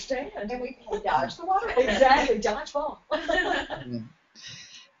 I understand. And we can dodge the water. Exactly, dodgeball.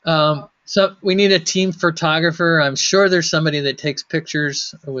 So we need a team photographer. I'm sure there's somebody that takes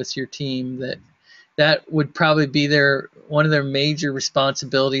pictures with your team that would probably be one of their major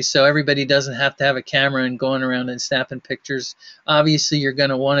responsibilities. So everybody doesn't have to have a camera and going around and snapping pictures. Obviously, you're going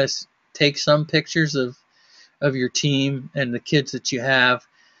to want to take some pictures of your team and the kids that you have.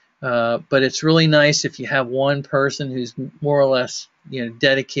 But it's really nice if you have one person who's more or less,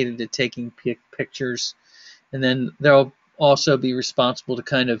 dedicated to taking pictures, and then they'll also be responsible to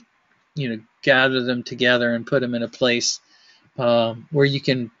kind of, gather them together and put them in a place where you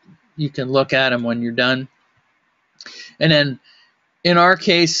can look at them when you're done. And then in our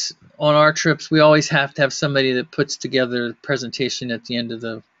case, on our trips, we always have to have somebody that puts together the presentation at the end of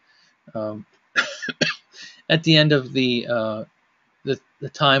the the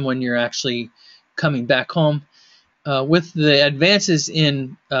time when you're actually coming back home. With the advances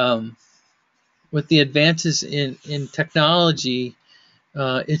in technology,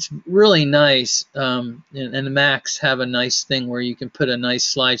 it's really nice. And the Macs have a nice thing where you can put a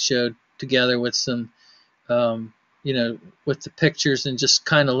nice slideshow together with some, with the pictures, and just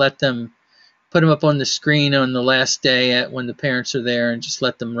kind of let them put them up on the screen on the last day when the parents are there, and just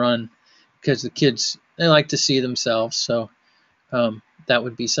let them run, because the kids, they like to see themselves. So that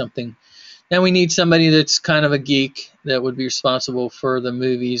would be something. Then we need somebody that's kind of a geek that would be responsible for the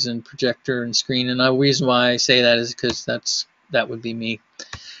movies and projector and screen. And the reason why I say that is because that would be me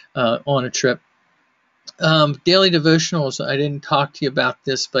on a trip. Daily devotionals, I didn't talk to you about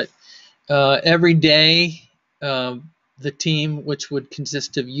this, but every day the team, which would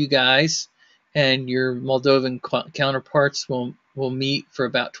consist of you guys and your Moldovan counterparts, will meet for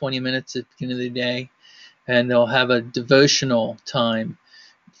about 20 minutes at the beginning of the day, and they'll have a devotional time,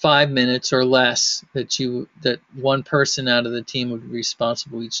 5 minutes or less, that one person out of the team would be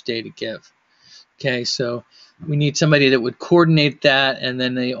responsible each day to give. Okay, so we need somebody that would coordinate that, and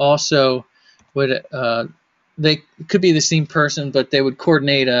then they also would they could be the same person, but they would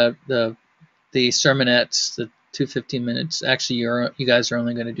coordinate the sermonettes, the 2 15 minutes. Actually, you guys are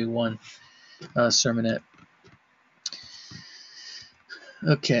only going to do one sermonette.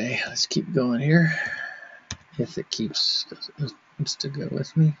 Okay, let's keep going here. if it wants to go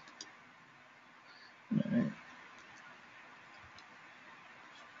with me. All right.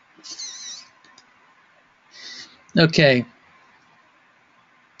 Okay.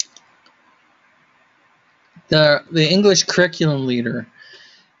 The English curriculum leader.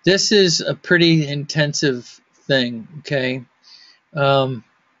 This is a pretty intensive thing. Okay. And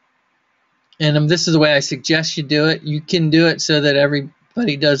this is the way I suggest you do it. You can do it so that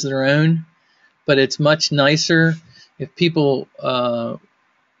everybody does their own, but it's much nicer if people,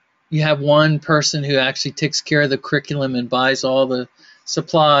 you have one person who actually takes care of the curriculum and buys all the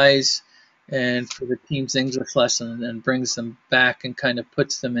supplies and for the team's English lesson and brings them back and kind of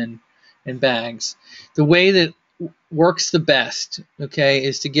puts them in bags. The way that works the best, okay,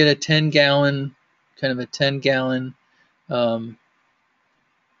 is to get a 10-gallon, kind of a 10-gallon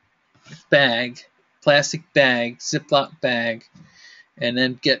bag, plastic bag, Ziploc bag, and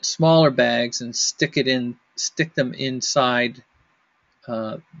then get smaller bags and stick them inside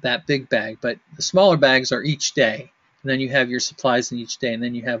that big bag. But the smaller bags are each day, and then you have your supplies in each day, and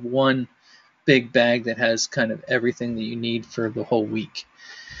then you have one big bag that has kind of everything that you need for the whole week.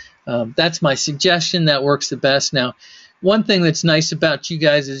 That's my suggestion. That works the best. Now, one thing that's nice about you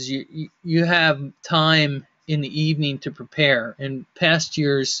guys is you have time in the evening to prepare. In past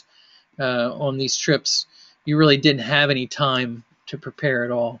years on these trips, you really didn't have any time to prepare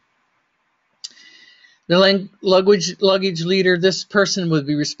at all. The luggage leader, this person would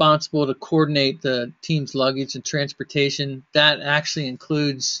be responsible to coordinate the team's luggage and transportation. That actually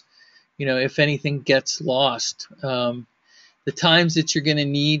includes, if anything gets lost. The times that you're going to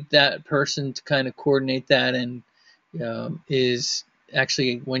need that person to kind of coordinate that and is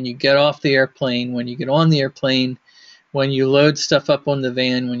actually when you get off the airplane, when you get on the airplane, when you load stuff up on the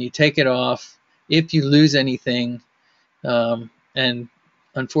van, when you take it off, if you lose anything, and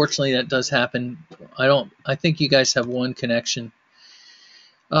unfortunately that does happen. I think you guys have one connection.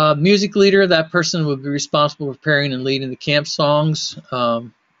 Music leader, that person would be responsible for preparing and leading the camp songs.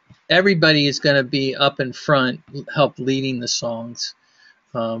 Everybody is going to be up in front, help leading the songs,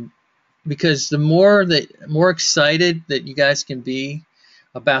 because the more excited that you guys can be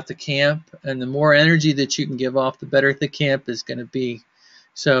about the camp, and the more energy that you can give off, the better the camp is going to be.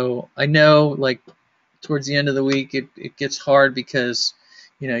 So I know, like towards the end of the week, it gets hard because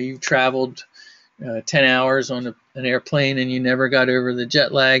you've traveled 10 hours on an airplane and you never got over the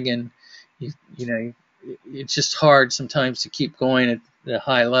jet lag, and it's just hard sometimes to keep going at a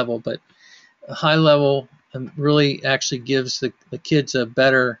high level. But a high level really actually gives the kids a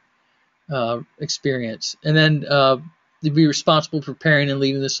better experience. And then they'd be responsible for preparing and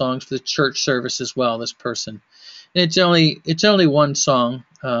leading the songs for the church service as well, this person. And it's only one song.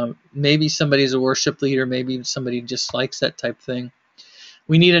 Maybe somebody's a worship leader, maybe somebody just likes that type of thing.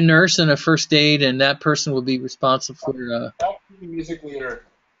 We need a nurse and a first aid, and that person will be responsible for music leader.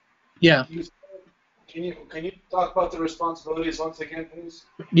 Yeah. Can you talk about the responsibilities once again, please?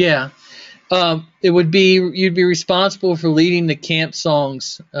 Yeah. You'd be responsible for leading the camp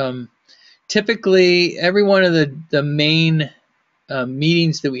songs. Typically, every one of the main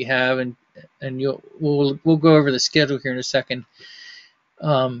meetings that we have, and we'll go over the schedule here in a second.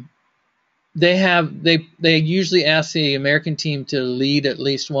 They usually ask the American team to lead at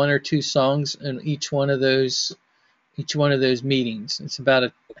least one or two songs in each one of those meetings. It's about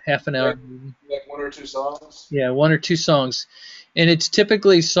a half an hour. Like one or two songs? Yeah, one or two songs. And it's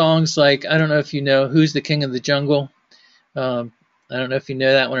typically songs like, I don't know if you know Who's the King of the Jungle. I don't know if you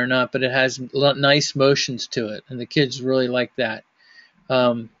know that one or not, but it has nice motions to it, and the kids really like that.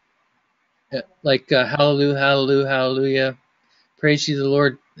 Like Hallelujah, Hallelujah, Hallelujah, Praise you the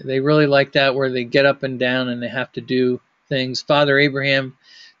Lord. They really like that, where they get up and down and they have to do things. Father Abraham,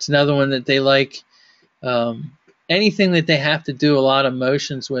 it's another one that they like. Anything that they have to do a lot of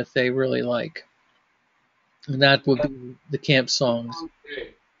motions with, they really like. And that would be the camp songs.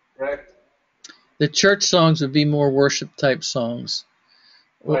 Correct. The church songs would be more worship type songs.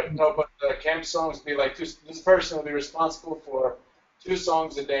 Right. No, but the camp songs would be like this person will be responsible for 2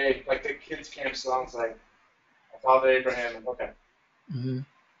 songs a day, like the kids' camp songs, like Father Abraham. Okay. Mm-hmm.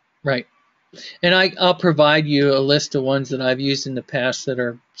 Right. And I'll provide you a list of ones that I've used in the past that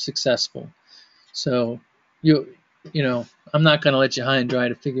are successful. So I'm not going to let you high and dry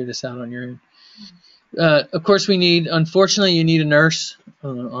to figure this out on your own. Of course, unfortunately, you need a nurse.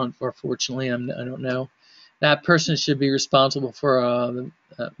 Or fortunately, I don't know. That person should be responsible for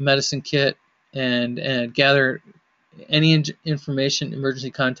the medicine kit and gather any information, emergency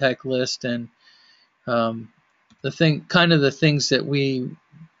contact list, and the things that we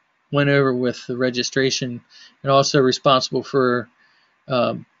went over with the registration, and also responsible for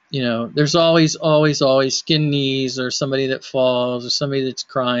there's always skin knees, or somebody that falls, or somebody that's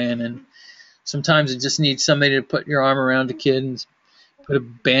crying, and sometimes it just needs somebody to put your arm around the kid and put a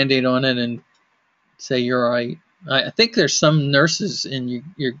Band-Aid on it and say you're all right. I think there's some nurses in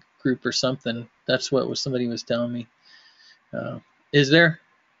your group or something. That's what somebody was telling me. Is there?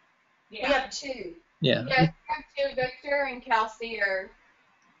 We have 2. Yeah. Yes, we have 2. Victor and Kelsey are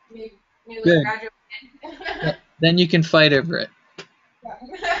newly Good. graduated. Then you can fight over it.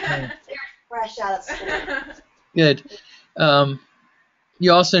 Fresh out of school. Good.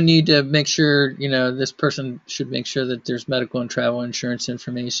 You also need to make sure, this person should make sure that there's medical and travel insurance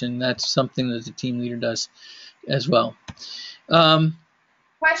information. That's something that the team leader does as well.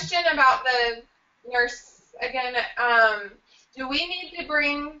 Question about the nurse again. Do we need to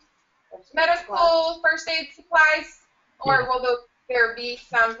bring medical first aid supplies, or will there be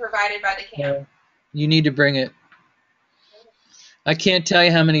some provided by the camp? You need to bring it. I can't tell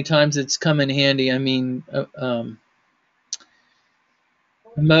you how many times it's come in handy. I mean,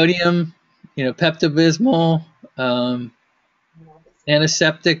 Imodium, Pepto-Bismol,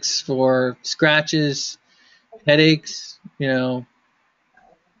 antiseptics for scratches, headaches,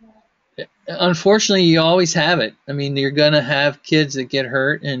 Unfortunately, you always have it. I mean, you're going to have kids that get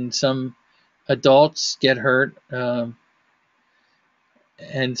hurt, and some adults get hurt.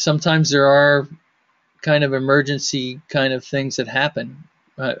 And sometimes there are kind of emergency kind of things that happen.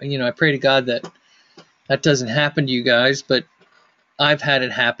 I pray to God that doesn't happen to you guys, but I've had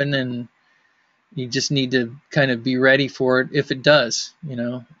it happen, and you just need to kind of be ready for it if it does,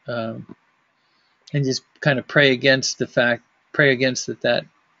 and just kind of pray against that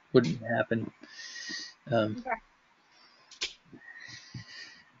wouldn't happen.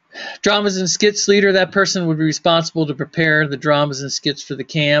 Dramas and skits leader, that person would be responsible to prepare the dramas and skits for the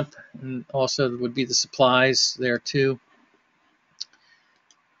camp, and also would be the supplies there too.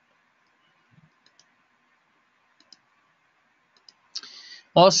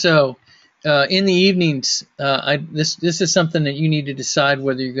 Also, in the evenings, this is something that you need to decide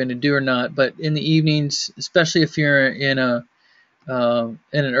whether you're going to do or not. But in the evenings, especially if you're in an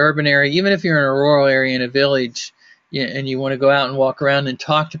urban area, even if you're in a rural area in a village, and you want to go out and walk around and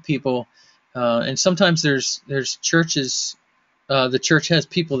talk to people, and sometimes there's churches. The church has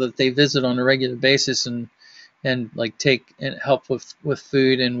people that they visit on a regular basis and like take and help with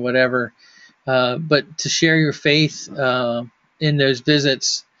food and whatever. But to share your faith in those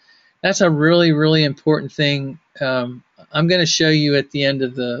visits, that's a really, really important thing. I'm going to show you at the end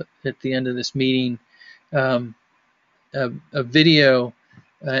of this meeting a video,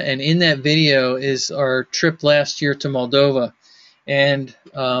 and in that video is our trip last year to Moldova, and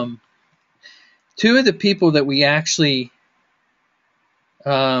two of the people that we actually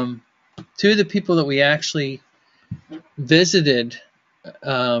visited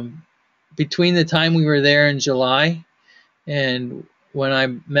between the time we were there in July and when I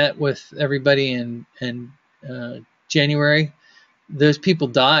met with everybody in January, those people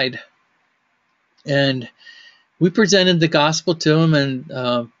died. And we presented the gospel to them,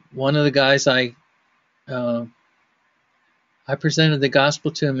 and one of the guys I presented the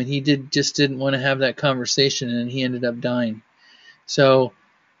gospel to him, and he just didn't want to have that conversation, and he ended up dying. So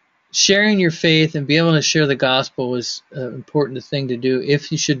sharing your faith and being able to share the gospel is an important thing to do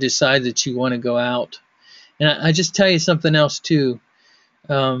if you should decide that you want to go out. And I just tell you something else too.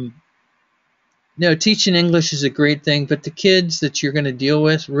 Teaching English is a great thing, but the kids that you're going to deal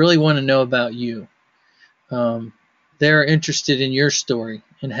with really want to know about you. They're interested in your story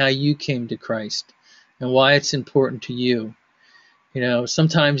and how you came to Christ and why it's important to you.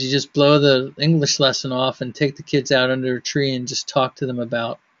 Sometimes you just blow the English lesson off and take the kids out under a tree and just talk to them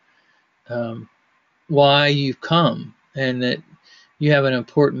about why you've come and that you have an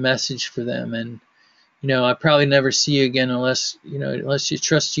important message for them. And I probably never see you again unless you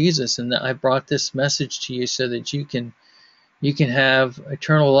trust Jesus, and that I brought this message to you so that you can have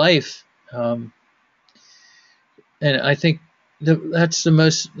eternal life. And I think that's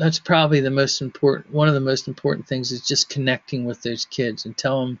probably the most important. One of the most important things is just connecting with those kids and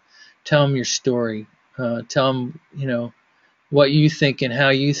tell them your story. Tell them what you think and how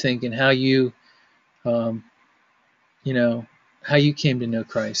you think and how you how you came to know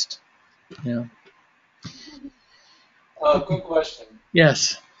Christ. Quick question.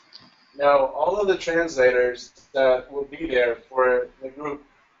 Yes. Now, all of the translators that will be there for the group,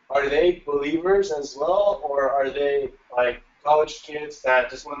 are they believers as well, or are they like college kids that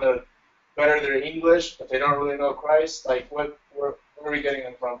just want to better their English, but they don't really know Christ? Like, where are we getting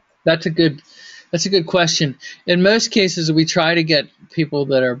them from? That's a good question. In most cases, we try to get people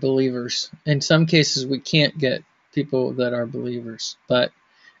that are believers. In some cases, we can't get people that are believers. But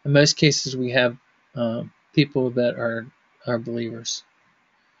in most cases we have people that are believers.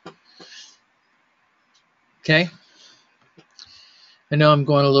 Okay. I know I'm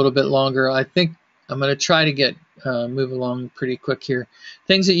going a little bit longer. I think I'm going to try to move along pretty quick here.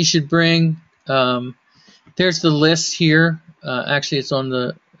 Things that you should bring. There's the list here. Actually, it's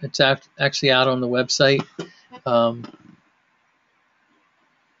actually out on the website.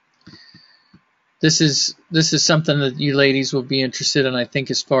 This is something that you ladies will be interested in, I think,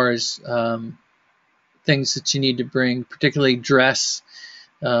 as far as things that you need to bring, particularly dress.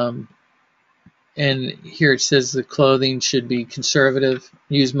 And here it says the clothing should be conservative.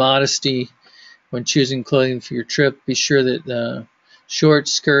 Use modesty when choosing clothing for your trip. Be sure that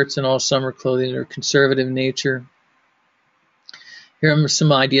shorts, skirts, and all summer clothing are conservative in nature. Here are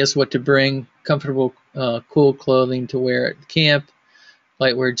some ideas what to bring. Comfortable, cool clothing to wear at camp.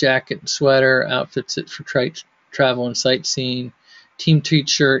 Lightwear jacket and sweater. Outfits for travel and sightseeing. Team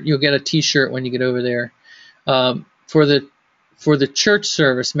t-shirt. You'll get a t-shirt when you get over there. For the church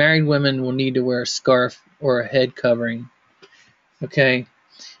service, married women will need to wear a scarf or a head covering. Okay,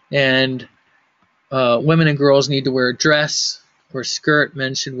 and women and girls need to wear a dress or skirt.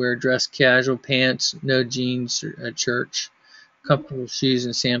 Men should wear dress casual pants, no jeans at church. Comfortable shoes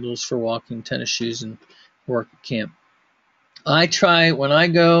and sandals for walking, tennis shoes and work at camp. When I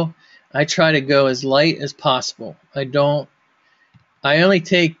go, I try to go as light as possible. I only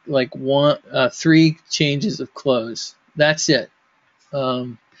take like 3 changes of clothes. That's it.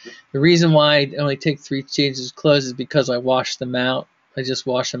 The reason why I only take 3 changes of clothes is because I wash them out. I just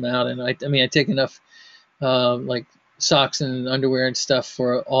wash them out, and I take enough like socks and underwear and stuff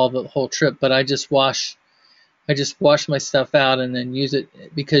for the whole trip. But I just wash my stuff out and then use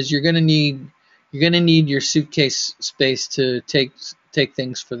it, because you're gonna need your suitcase space to take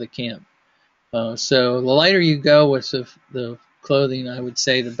things for the camp. So the lighter you go with the clothing, I would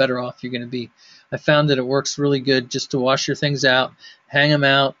say, the better off you're going to be. I found that it works really good just to wash your things out, hang them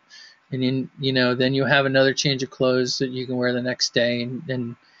out, and then you have another change of clothes that you can wear the next day.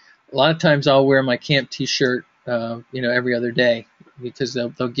 And a lot of times I'll wear my camp T-shirt, every other day, because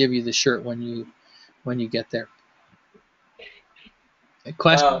they'll give you the shirt when you get there. A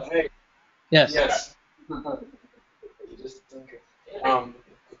question? Hey. Yes. Yes. Just thinking.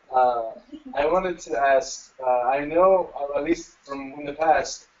 I wanted to ask, I know, at least from in the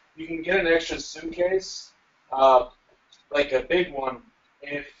past, you can get an extra suitcase, like a big one,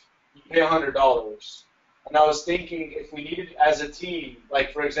 if you pay $100. And I was thinking, if we needed as a team,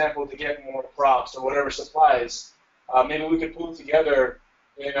 like for example, to get more props or whatever supplies, maybe we could pull together,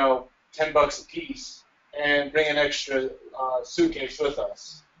 $10 a piece and bring an extra suitcase with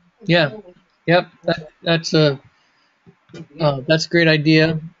us. Yeah. Yep. That's a great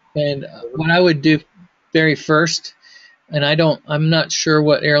idea. And what I would do very first, and I'm not sure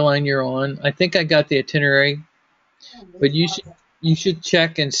what airline you're on. I think I got the itinerary, but you should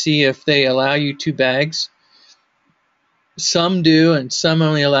check and see if they allow you 2 bags. Some do, and some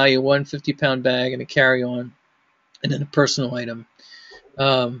only allow you 1 50-pound bag and a carry-on, and then a personal item.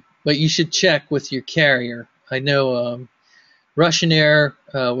 But you should check with your carrier. I know Russian Air,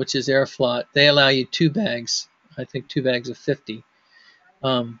 which is Aeroflot, they allow you 2 bags. I think 2 bags of 50.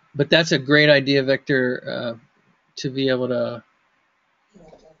 But that's a great idea, Victor, to be able to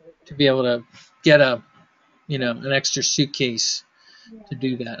get an extra suitcase to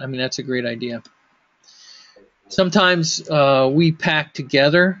do that. I mean, that's a great idea. Sometimes we pack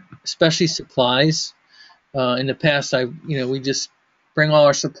together, especially supplies. In the past, we just bring all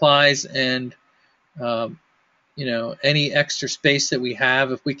our supplies, and any extra space that we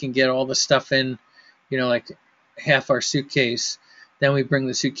have, if we can get all the stuff in, like half our suitcase, then we bring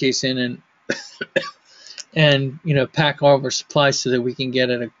the suitcase in and pack all of our supplies so that we can get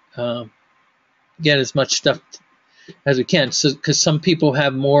as much stuff as we can. So, because some people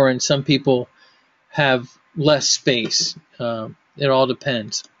have more and some people have less space. It all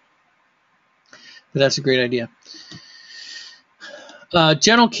depends. But that's a great idea.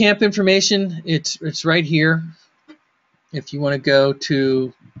 General camp information, it's right here. If you want to go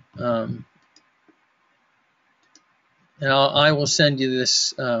to, and I will send you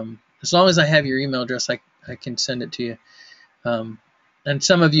this. As long as I have your email address, I can send it to you. And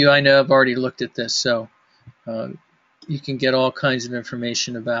some of you I know have already looked at this, so you can get all kinds of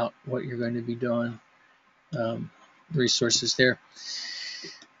information about what you're going to be doing. Resources there.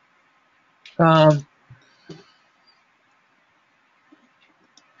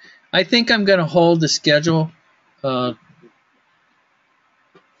 I think I'm going to hold the schedule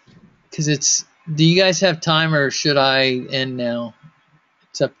because do you guys have time, or should I end now?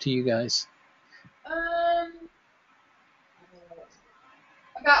 It's up to you guys.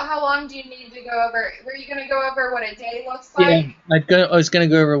 About about how long do you need to go over? Were you going to go over what a day looks like? Yeah, I was going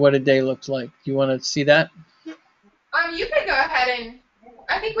to go over what a day looks like. Do you want to see that? You could go ahead and,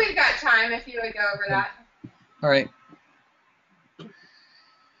 I think we've got time if you would go over that. All right.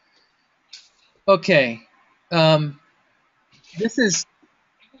 Okay. This is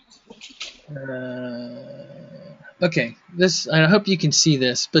okay. This, I hope you can see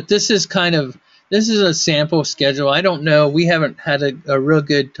this, but this is a sample schedule. I don't know. We haven't had a real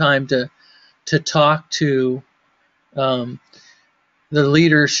good time to talk to the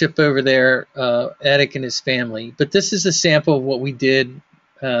leadership over there, Attic and his family. But this is a sample of what we did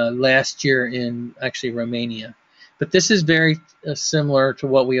last year in actually Romania. But this is very similar to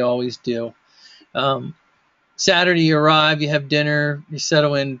what we always do. Saturday you arrive, you have dinner, you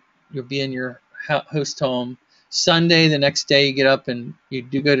settle in, you'll be in your host home. Sunday, the next day, you get up and you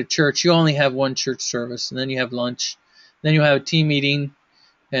do go to church. You only have one church service, and then you have lunch. Then you'll have a team meeting,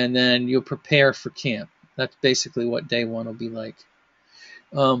 and then you'll prepare for camp. That's basically what day one will be like.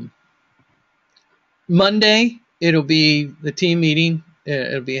 Monday, it'll be the team meeting.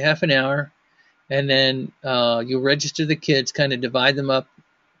 It'll be half an hour, and then you'll register the kids, kind of divide them up,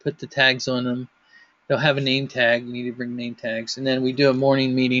 put the tags on them. They'll have a name tag. You need to bring name tags. And then we do a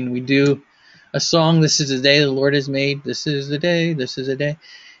morning meeting. We do a song, This is the Day the Lord has made. This is the day. This is the day.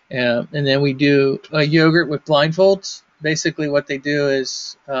 And then we do a yogurt with blindfolds. Basically what they do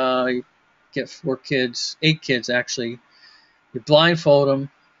is you get 8 kids actually. You blindfold them.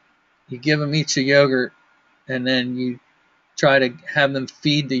 You give them each a yogurt. And then you try to have them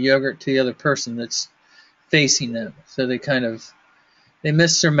feed the yogurt to the other person that's facing them. So they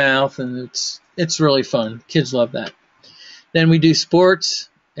miss their mouth, and it's really fun. Kids love that. Then we do sports,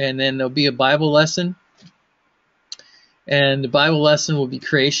 and then there'll be a Bible lesson. And the Bible lesson will be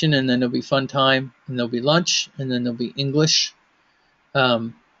creation, and then there'll be fun time, and there'll be lunch, and then there'll be English.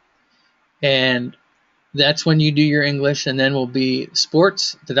 And that's when you do your English, and then will be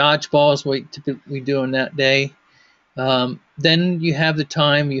sports. The dodgeball is what we do on that day. Then you have the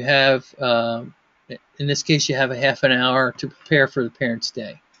time. You have, in this case, you have a half an hour to prepare for the Parents'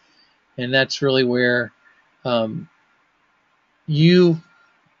 Day. And that's really where you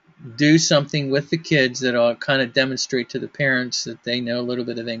do something with the kids that will kind of demonstrate to the parents that they know a little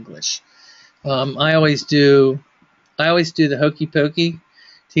bit of English. I always do the hokey pokey,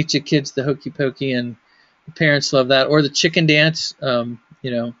 teach the kids the hokey pokey, and the parents love that, or the chicken dance,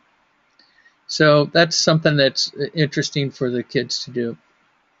 So that's something that's interesting for the kids to do.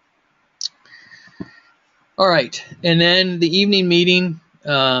 All right, and then the evening meeting.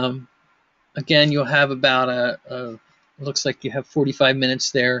 Again, you'll have about looks like you have 45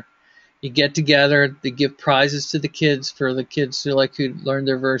 minutes there. You get together, they give prizes to the kids for the kids who learned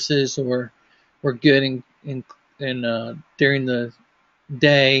their verses or were good in during the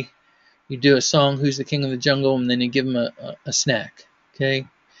day. You do a song, Who's the King of the Jungle, and then you give them a snack, okay?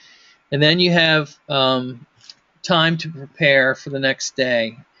 And then you have time to prepare for the next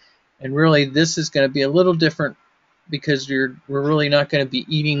day. And really, this is going to be a little different because we're really not going to be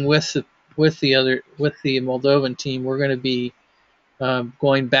eating with the Moldovan team. We're going to be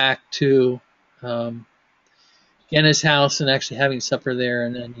going back to Genna's house and actually having supper there,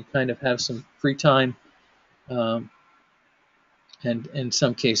 and then you kind of have some free time. And in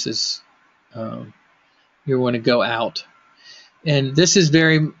some cases, you want to go out. And this is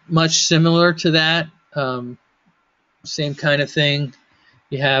very much similar to that. Same kind of thing.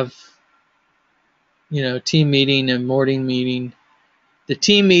 You have, team meeting and morning meeting. The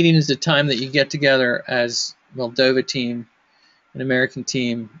team meeting is the time that you get together as Moldova team, an American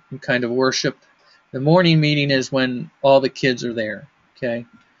team, and kind of worship. The morning meeting is when all the kids are there, okay?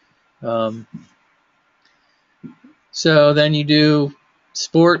 So then you do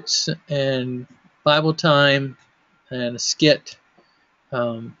sports and Bible time and a skit,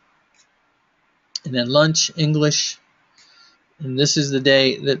 and then lunch, English. And this is the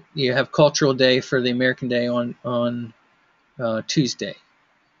day that you have cultural day for the American Day on Tuesday.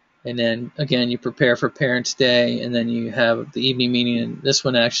 And then again, you prepare for Parents' Day, and then you have the evening meeting. And this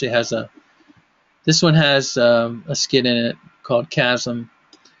one actually has a skit in it called Chasm,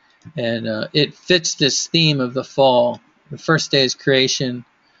 and it fits this theme of the fall. The first day is creation,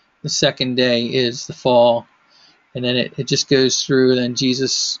 the second day is the fall, and then it just goes through. Then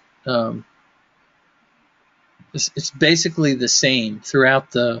Jesus. It's basically the same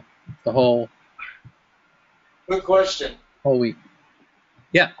throughout the whole. Good question. Whole week.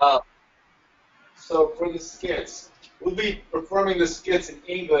 Yeah. So for the skits, we'll be performing the skits in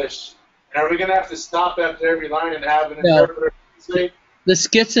English, and are we gonna have to stop after every line and have an interpreter say? The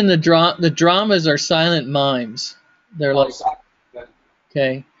skits and the dramas are silent mimes. They're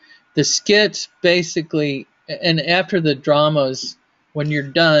Okay, the skits basically, and after the dramas, when you're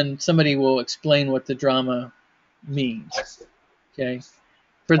done, somebody will explain what the drama means. Okay,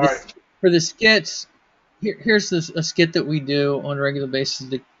 for All the right. for the skits, here's a skit that we do on a regular basis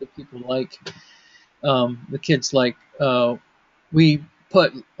that people like. The kids like. We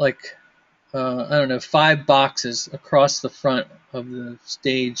put like I don't know, 5 boxes across the front of the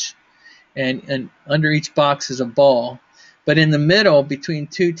stage, and under each box is a ball. But in the middle, between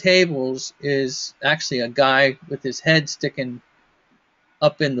 2 tables, is actually a guy with his head sticking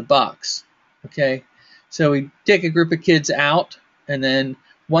up in the box. Okay, so we take a group of kids out, and then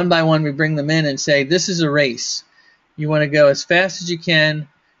one by one we bring them in and say, "This is a race. You want to go as fast as you can.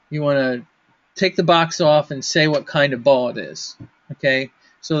 You want to take the box off and say what kind of ball it is." Okay,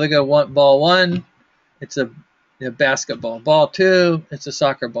 so they go ball 1, it's a basketball. Ball 2, it's a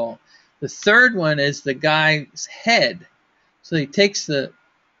soccer ball. The third one is the guy's head. So they take the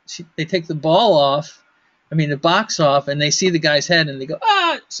ball off, the box off, and they see the guy's head, and they go,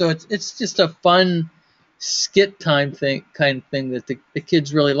 ah! So it's just a fun skit time kind of thing that the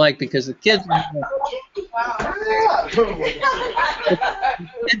kids really like, because the kids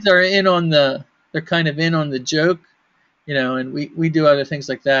are in on they're kind of in on the joke, and we do other things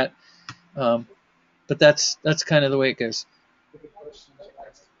like that. But that's kind of the way it goes.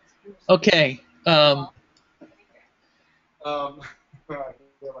 Okay. One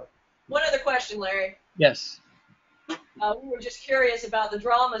other question, Larry. Yes. We were just curious about the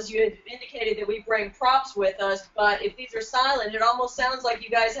dramas. You had indicated that we bring props with us, but if these are silent, it almost sounds like you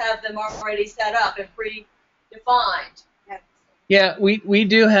guys have them already set up and predefined. Yeah, we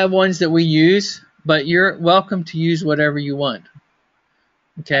do have ones that we use, but you're welcome to use whatever you want.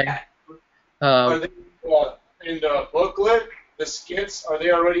 Okay. Are they in the booklet? The skits, are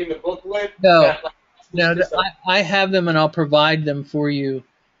they already in the booklet? No. I have them, and I'll provide them for you,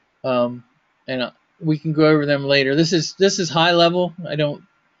 and we can go over them later. This is high level.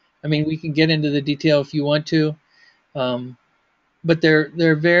 We can get into the detail if you want to, but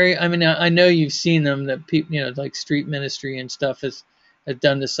they're very. I know you've seen them, that people, like Street Ministry and stuff has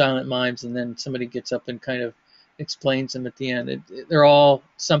done the silent mimes, and then somebody gets up and kind of explains them at the end. They're all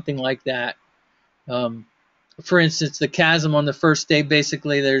something like that. For instance, the chasm on the first day,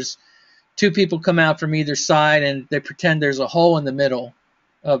 basically there's 2 people come out from either side, and they pretend there's a hole in the middle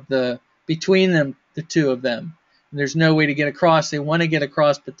between them, the 2 of them. And there's no way to get across. They want to get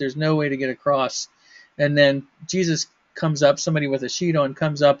across, but there's no way to get across. And then Jesus comes up, somebody with a sheet on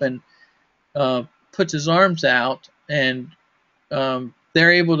comes up and puts his arms out, and one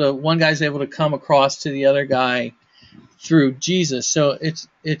guy's able to come across to the other guy through Jesus. So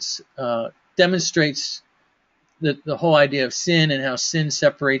it's demonstrates the whole idea of sin, and how sin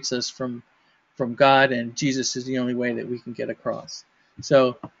separates us from God, and Jesus is the only way that we can get across.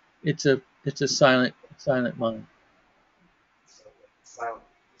 So it's a silent mime.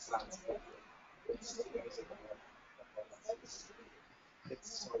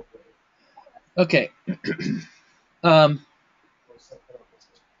 Okay.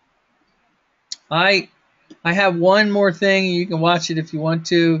 I have one more thing. You can watch it if you want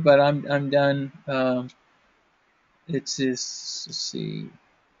to, but I'm done. Let's see.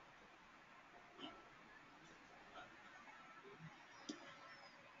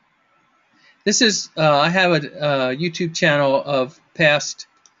 This is I have a YouTube channel of past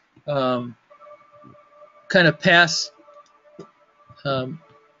camps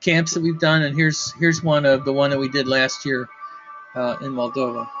that we've done, and here's one that we did last year in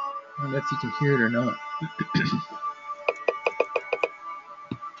Moldova. I don't know if you can hear it or not.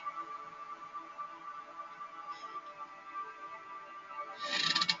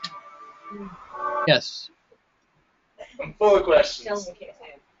 Yes. I'm full of questions.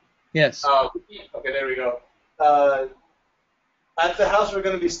 Yes. Okay, there we go. At the house we're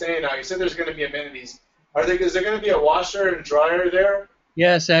going to be staying at, you said there's going to be amenities. Is there going to be a washer and dryer there?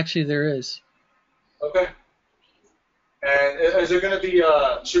 Yes, actually there is. Okay. And is there going to be,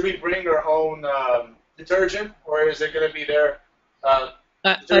 should we bring our own detergent, or is it going to be there? I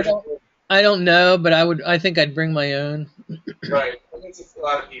don't know, but I think I'd bring my own. Right. I think it's a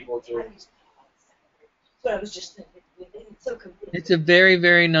lot of people do. But I was just thinking, it's so convenient. It's a very,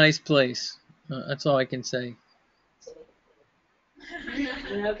 very nice place. That's all I can say.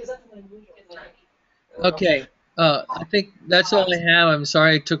 Okay. I think that's all I have. I'm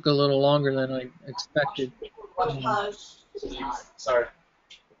sorry it took a little longer than I expected. Sorry.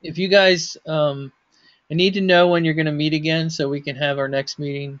 If you guys, I need to know when you're going to meet again so we can have our next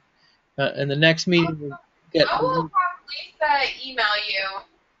meeting. And the next meeting we'll get. I will have Lisa email you.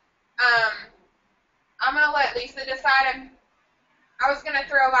 I'm gonna let Lisa decide. I was gonna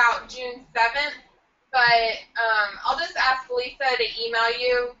throw out June 7th, but I'll just ask Lisa to email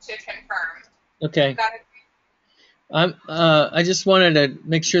you to confirm. Okay. Got it? I just wanted to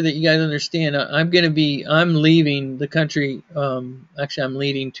make sure that you guys understand. I'm leaving the country. Actually, I'm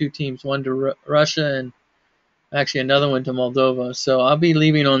leading 2 teams, one to Russia and actually another one to Moldova. So I'll be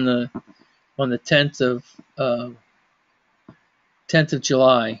leaving on the 10th of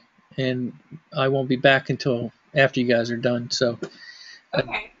July, and I won't be back until after you guys are done. So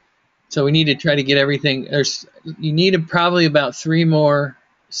Okay. so we need to try to get everything. You need probably about 3 more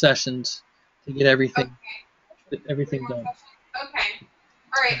sessions to get everything done. Okay.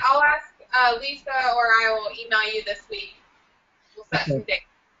 All right. I'll ask Lisa, or I will email you this week. We'll set some dates.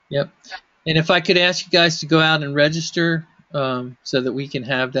 Yep. And if I could ask you guys to go out and register, so that we can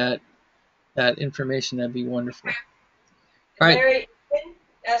have that information, that'd be wonderful. All right. Larry,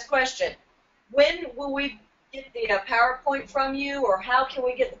 ask question. When will we get the PowerPoint from you, or how can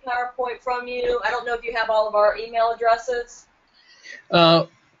we get the PowerPoint from you? I don't know if you have all of our email addresses. A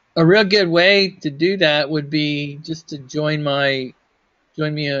real good way to do that would be just to join me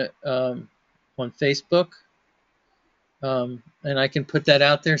on Facebook, and I can put that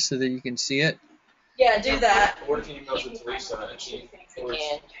out there so that you can see it. Yeah, do that. Or you can email it to Lisa and she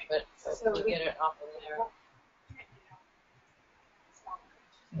forwards. But we'll get it off of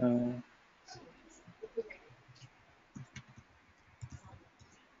there.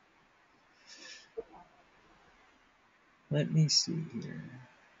 Let me see here.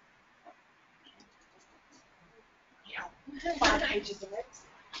 5 pages of it.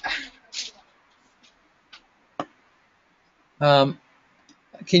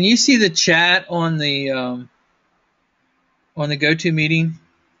 Can you see the chat on the GoToMeeting?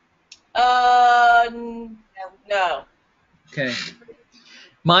 No. Okay.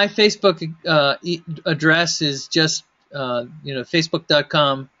 My Facebook address is just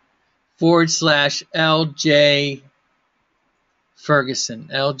facebook.com/LJ Ferguson.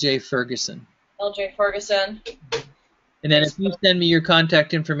 LJ Ferguson. LJ Ferguson. And then if you send me your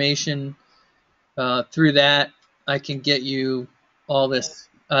contact information through that, I can get you all this.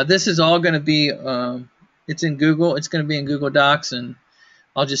 This is all going to be, it's in Google. It's going to be in Google Docs, and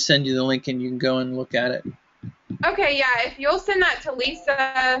I'll just send you the link, and you can go and look at it. Okay, yeah. If you'll send that to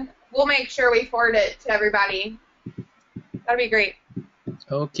Lisa, we'll make sure we forward it to everybody. That'd be great.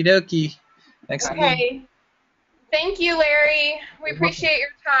 Okie dokie. Thanks again. Okay. Thank you, Larry. We appreciate your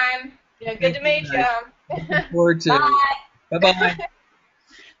time. Yeah, good to meet you. Look forward to it. Bye. Bye-bye.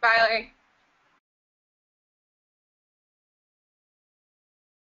 Bye, Larry.